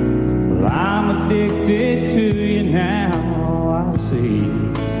 Well, I'm addicted to you now, I see.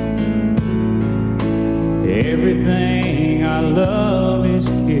 Everything I love is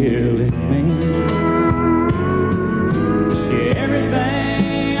killing me.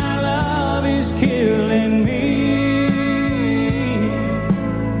 Everything I love is killing me.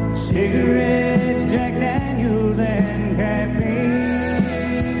 Cigarettes, Jack Daniels, and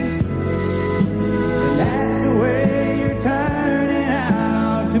caffeine. And that's the way you're turning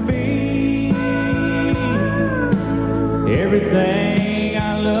out to be. Everything I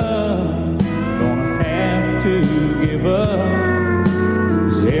love, gonna have to give up.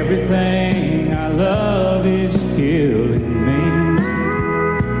 'Cause everything I love is killing me.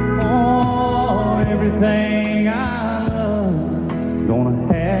 Oh, everything I love, gonna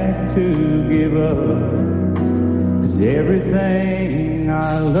have to give up. 'Cause everything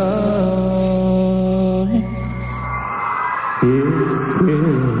I love is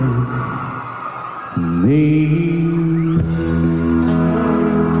killing me.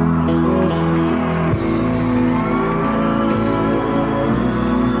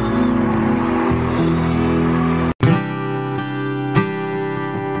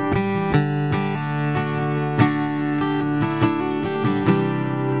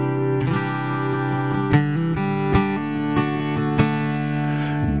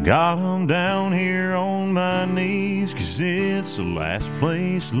 God, I'm down here on my knees, 'cause it's the last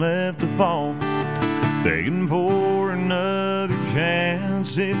place left to fall. Begging for another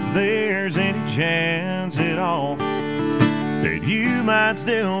chance, if there's any chance at all, that you might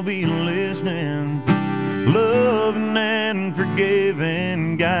still be listening, loving and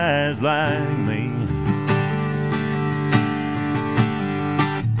forgiving guys like me.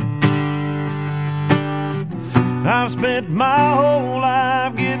 I've spent my whole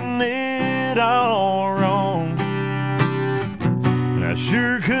life getting it all wrong, and I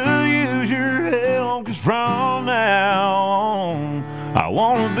sure could use your help, 'cause from now on I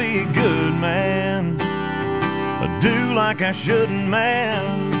wanna be a good man, I do like I shouldn't,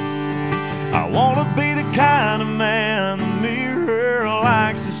 man. I wanna be the kind of man the mirror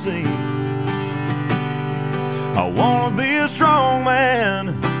likes to see. I wanna be a strong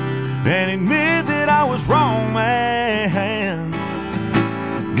man and admit that I was wrong, man.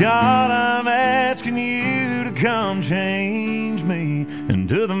 God, I'm asking you to come change me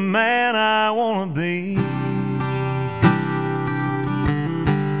into the man I want to be.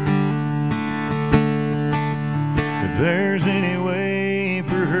 If there's any way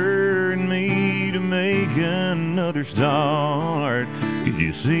for her and me to make another start, could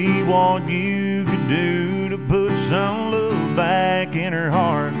you see what you could do to put some love back in her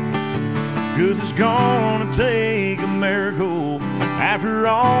heart? 'Cause it's gonna take a miracle after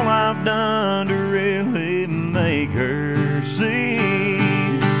all I've done to really make her see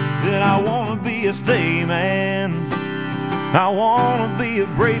that I wanna be this day, man. I wanna be a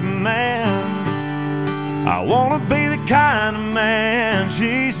brave man. I wanna be the kind of man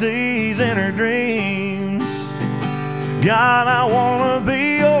she sees in her dreams. God, I wanna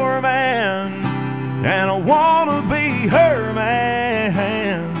be your man, and I wanna be her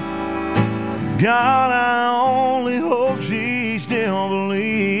man. God, I only hope she still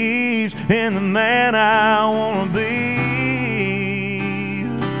believes in the man I wanna be.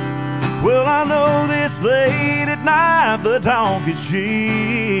 Well, I know this late at night the talk is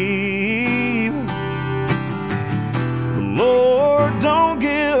cheap. Lord, don't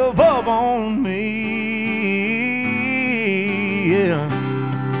give up on me. Yeah.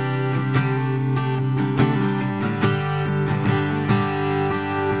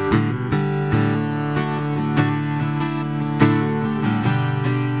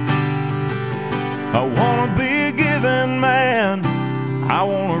 I wanna be a giving man. I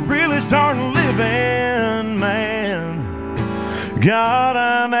wanna really start living, man. God,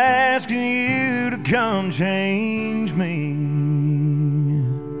 I'm asking you to come change me.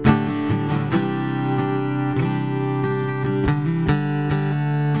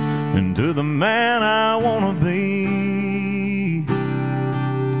 Into the man I wanna be.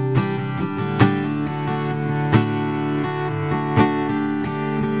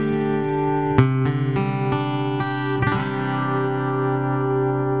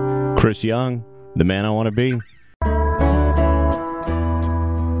 Chris Young, The Man I Want to Be.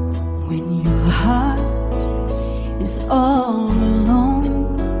 When your heart is all alone,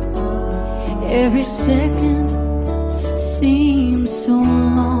 every second seems so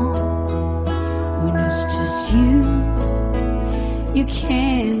long. When it's just you, you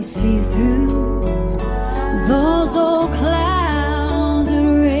can't see through those old clouds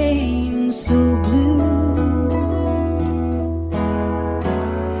and rain so blue.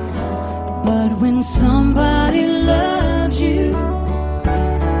 But when somebody loves you,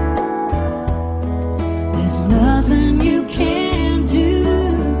 there's nothing you can do.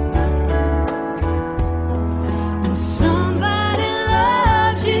 When somebody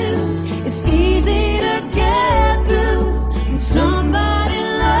loves you, it's easy to get through. When somebody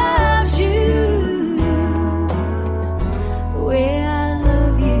loves you, the way I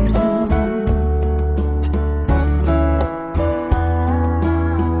love you.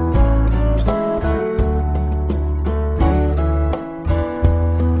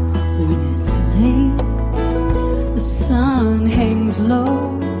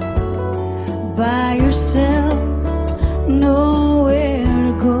 Low by yourself, nowhere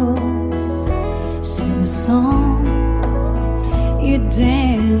to go. Sing a song, you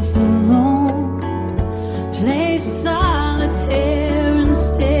dance alone, play solitaire and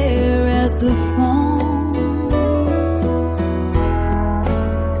stare at the phone.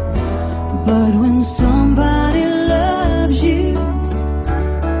 But when somebody loves you,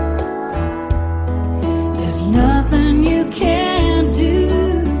 there's nothing you can.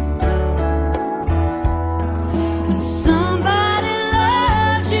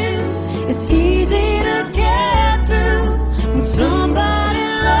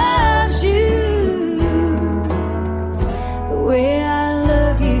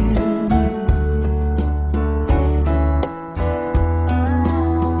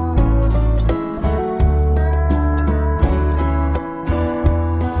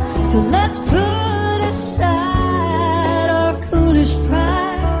 So let's put aside our foolish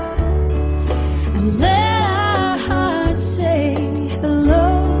pride and let our hearts say hello.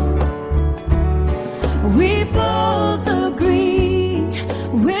 We both agree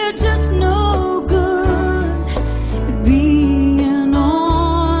we're just no good at being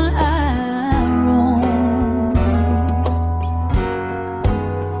on our own.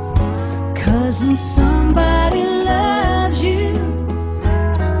 'Cause when somebody loves you,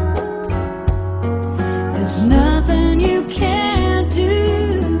 there's nothing you can't do.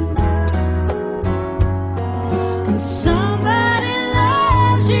 When somebody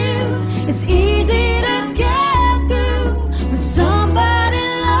loves you, it's easy to get through. When somebody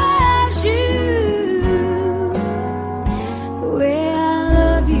loves you, the way I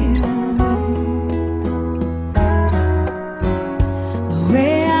love you, the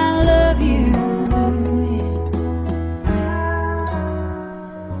way I love you,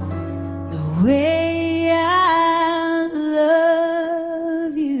 the way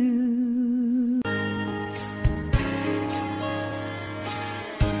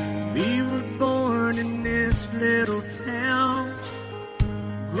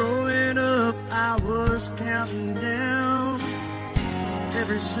counting down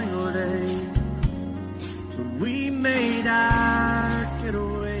every single day till we made our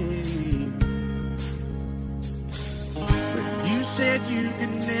getaway. said you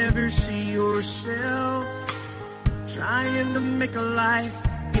could never see yourself trying to make a life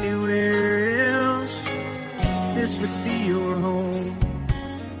anywhere else. This would be your home,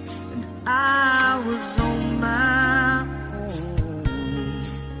 and I was on my own.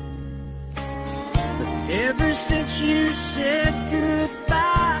 But ever since you said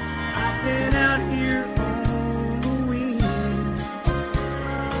goodbye, I've been out here on the wing.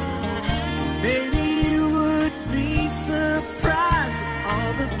 Baby, you would be surprised at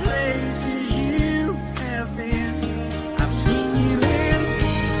all the places you have been. I've seen you in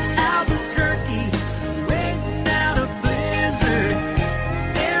Albuquerque, waiting out a blizzard,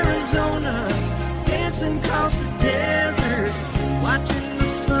 Arizona, dancing across the desert, watching the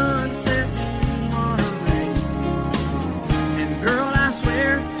sunset on a lake. And girl, I swear,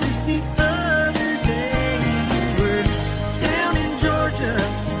 just the other day you were down in Georgia,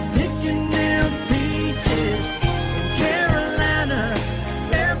 picking them peaches, in Carolina,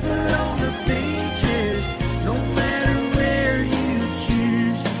 barefoot on the beaches. No matter where you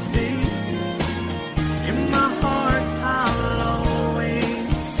choose to be, in my heart I'll always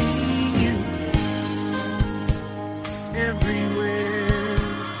see you everywhere.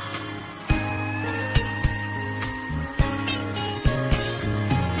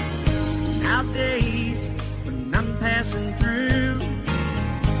 Nowadays, when I'm passing through,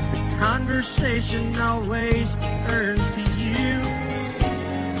 the conversation always turns to you.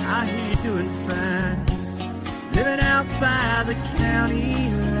 I hear you doing fine, living out by the county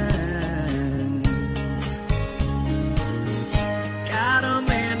line. Got a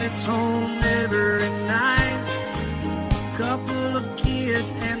man that's home every night, couple of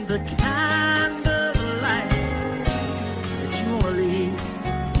kids, and the kind of life that you want to lead.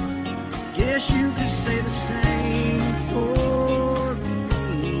 Guess you could say the same for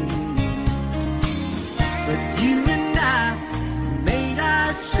me. But you and I made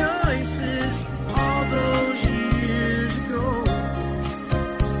our choices all those years ago.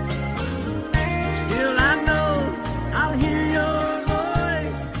 Still I know I'll hear your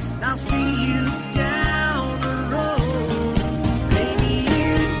voice, and I'll see you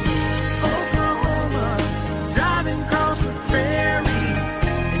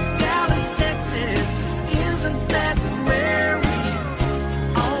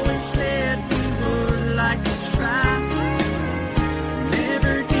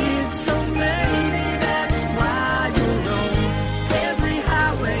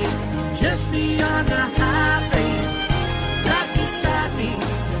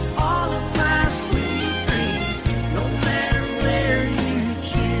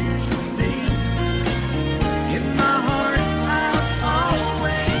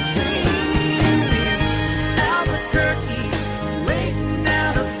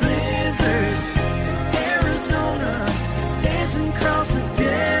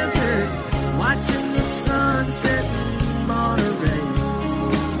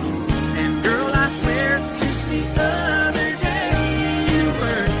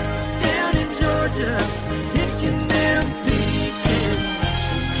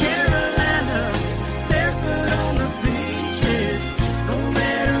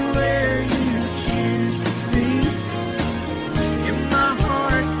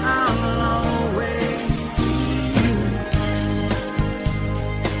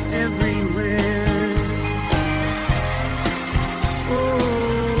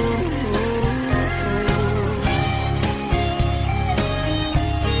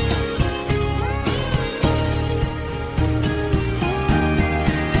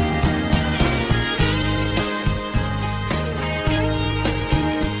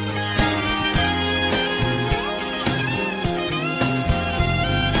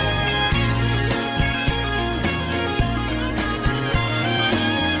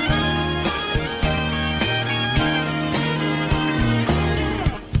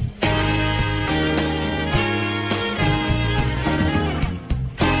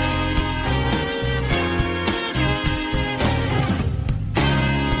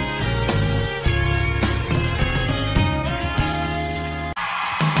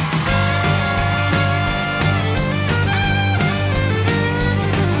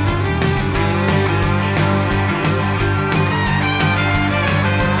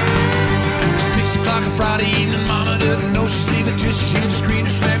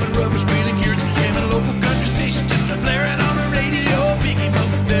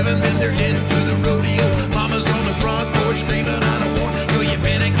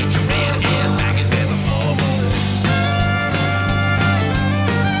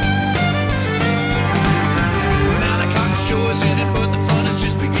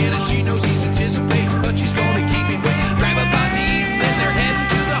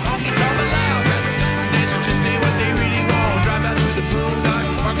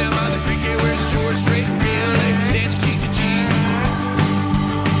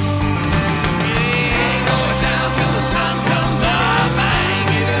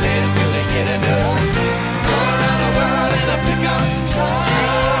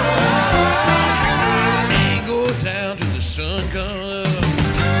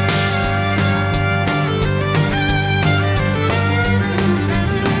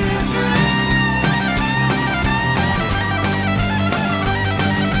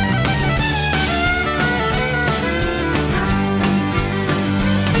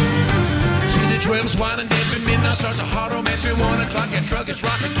 12's wine and dancing, midnight starts a hard romance. 1 o'clock, that truck is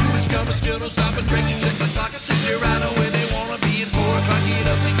rocking. 2 is coming, still don't stop and break. You check the clock. 3, they're right away, they wanna be. At 4 o'clock, get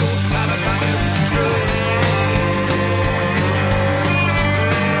up and go. 5 o'clock, everything's good.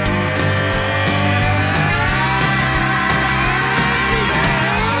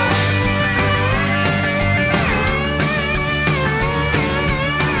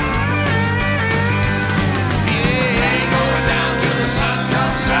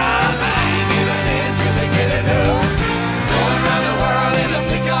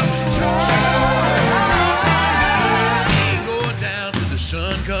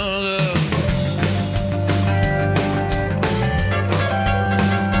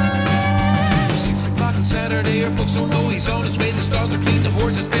 Folks don't know he's on his way. The stars are clean, the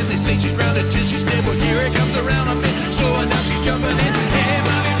horses bend. They say she's grounded till she's dead. Well, here it comes around a bit. Slowing down, she's jumping in. Hey,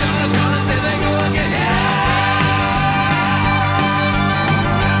 Bobby Donna's gone, there they go again.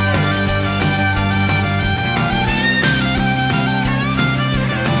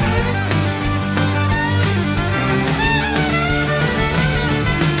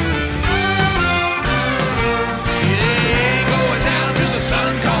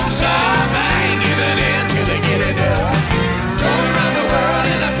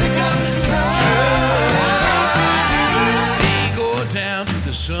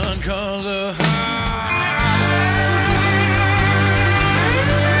 Sun comes up.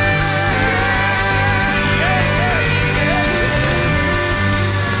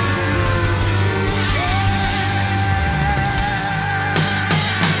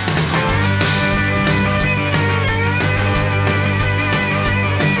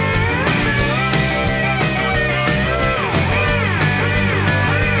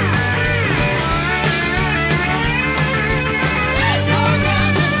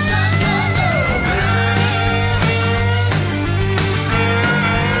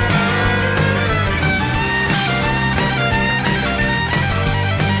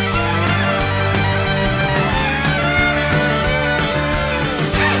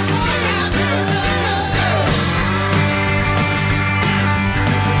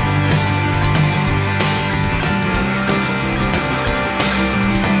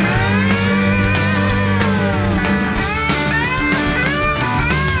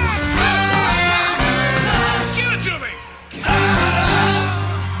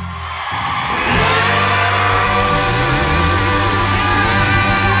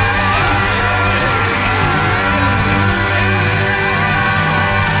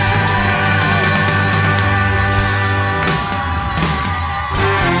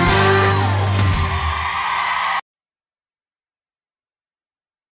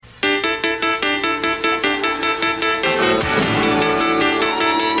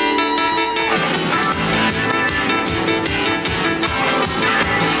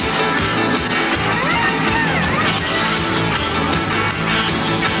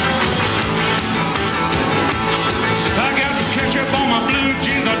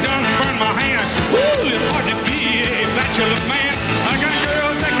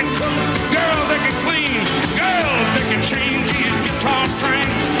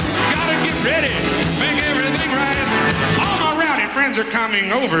 Are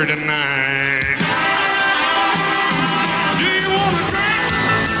coming over tonight. Do you want to drink?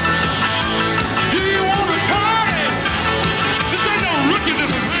 Do you want to party? This ain't no rookie, this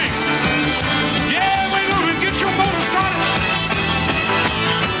is me. Yeah, we're gonna get your motor started.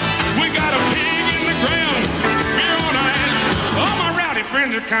 We got a pig in the ground, beer on ice. All my rowdy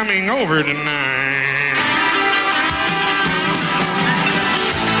friends are coming over tonight.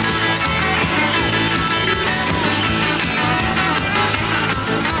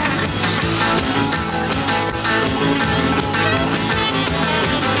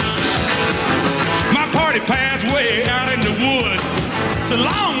 Paths way out in the woods. It's a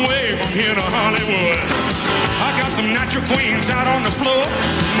long way from here to Hollywood. I got some natural queens out on the floor.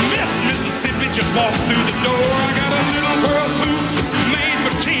 Miss Mississippi just walked through the door. I got a little girl who made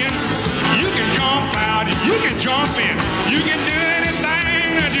for 10. You can jump out, you can jump in, you can do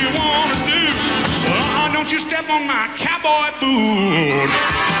anything that you want to do. Well, don't you step on my cowboy boot.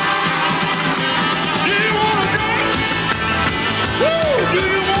 Do you want to drink? Woo! Do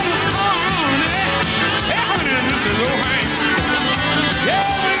you want to this is old Hank. Yeah,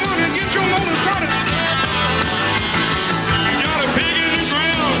 we're gonna get your motor started. Got a pig in the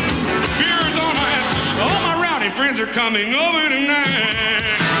ground, beer's on ice. All my rowdy friends are coming over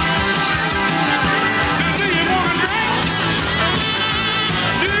tonight. Now, do you wanna drink?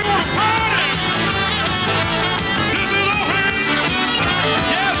 Do you wanna party? This is old Hank.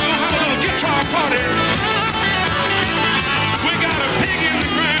 Yeah, we're gonna have a little guitar party. We got a pig in the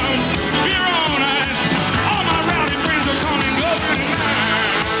ground, beer on ice.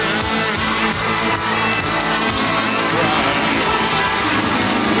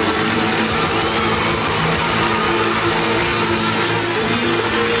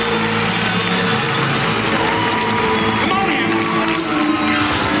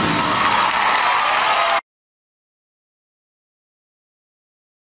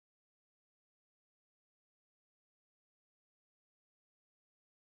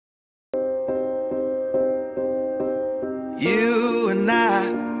 You and I,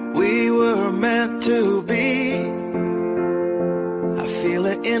 we were meant to be. I feel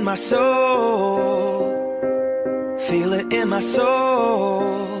it in my soul. Feel it in my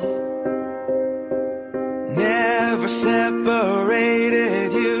soul. Never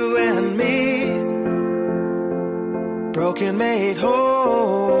separated, you and me. Broken made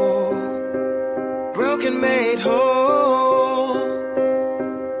whole. Broken made whole.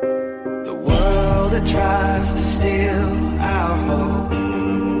 The world that tries to steal our hope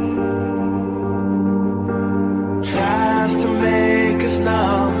tries to make us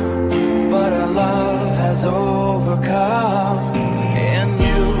numb, but our love has overcome. And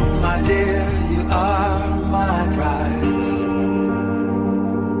you, my dear, you are my prize.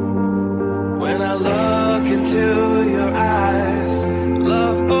 When I look into your eyes,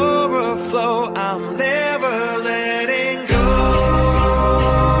 love overflow, I'm never letting go.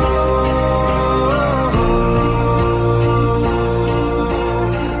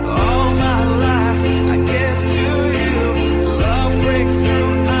 All my life I give to you. Love breaks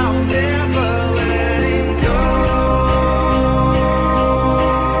through, I'm never letting go.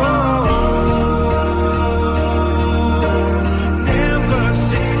 Never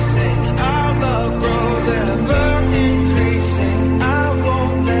ceasing, our love grows, ever increasing. I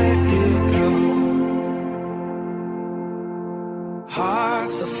won't let you go.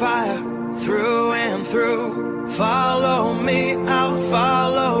 Hearts of fire, through and through. Follow me, I'll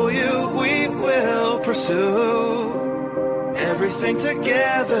follow you. We will pursue everything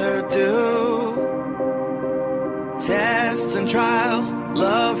together, do. Tests and trials,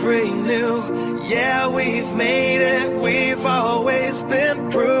 love renew. Yeah, we've made it. We've always been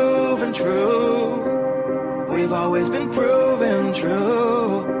proven true. We've always been proven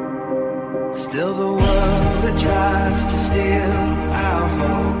true. Still the world that tries to steal our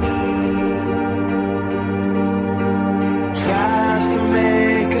hope tries to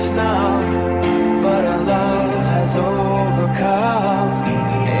make us numb, but our love has overcome.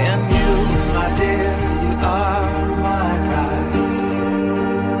 And you, my dear, you are my prize.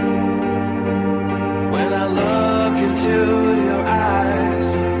 When I look into your eyes,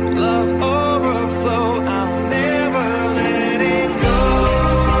 love overflow, I'm never letting go.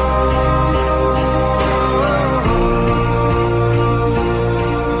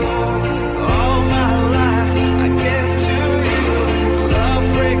 All my life I give to you. Love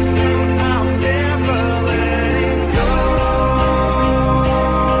breaks through, I'm never letting go.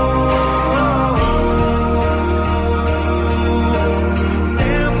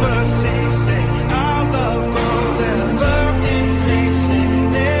 Never ceasing, our love grows, ever increasing.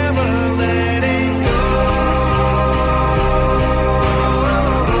 Never letting go.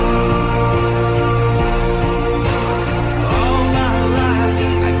 All my life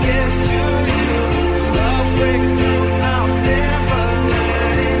I give to you. Love breaks through, I'm never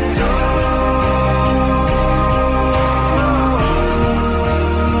letting go.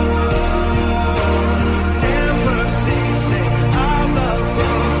 Never ceasing, our love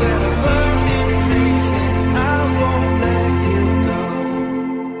grows, ever increasing. I won't let you go.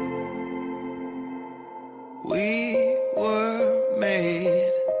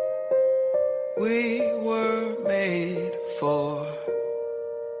 We were made for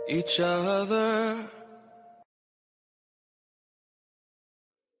each other.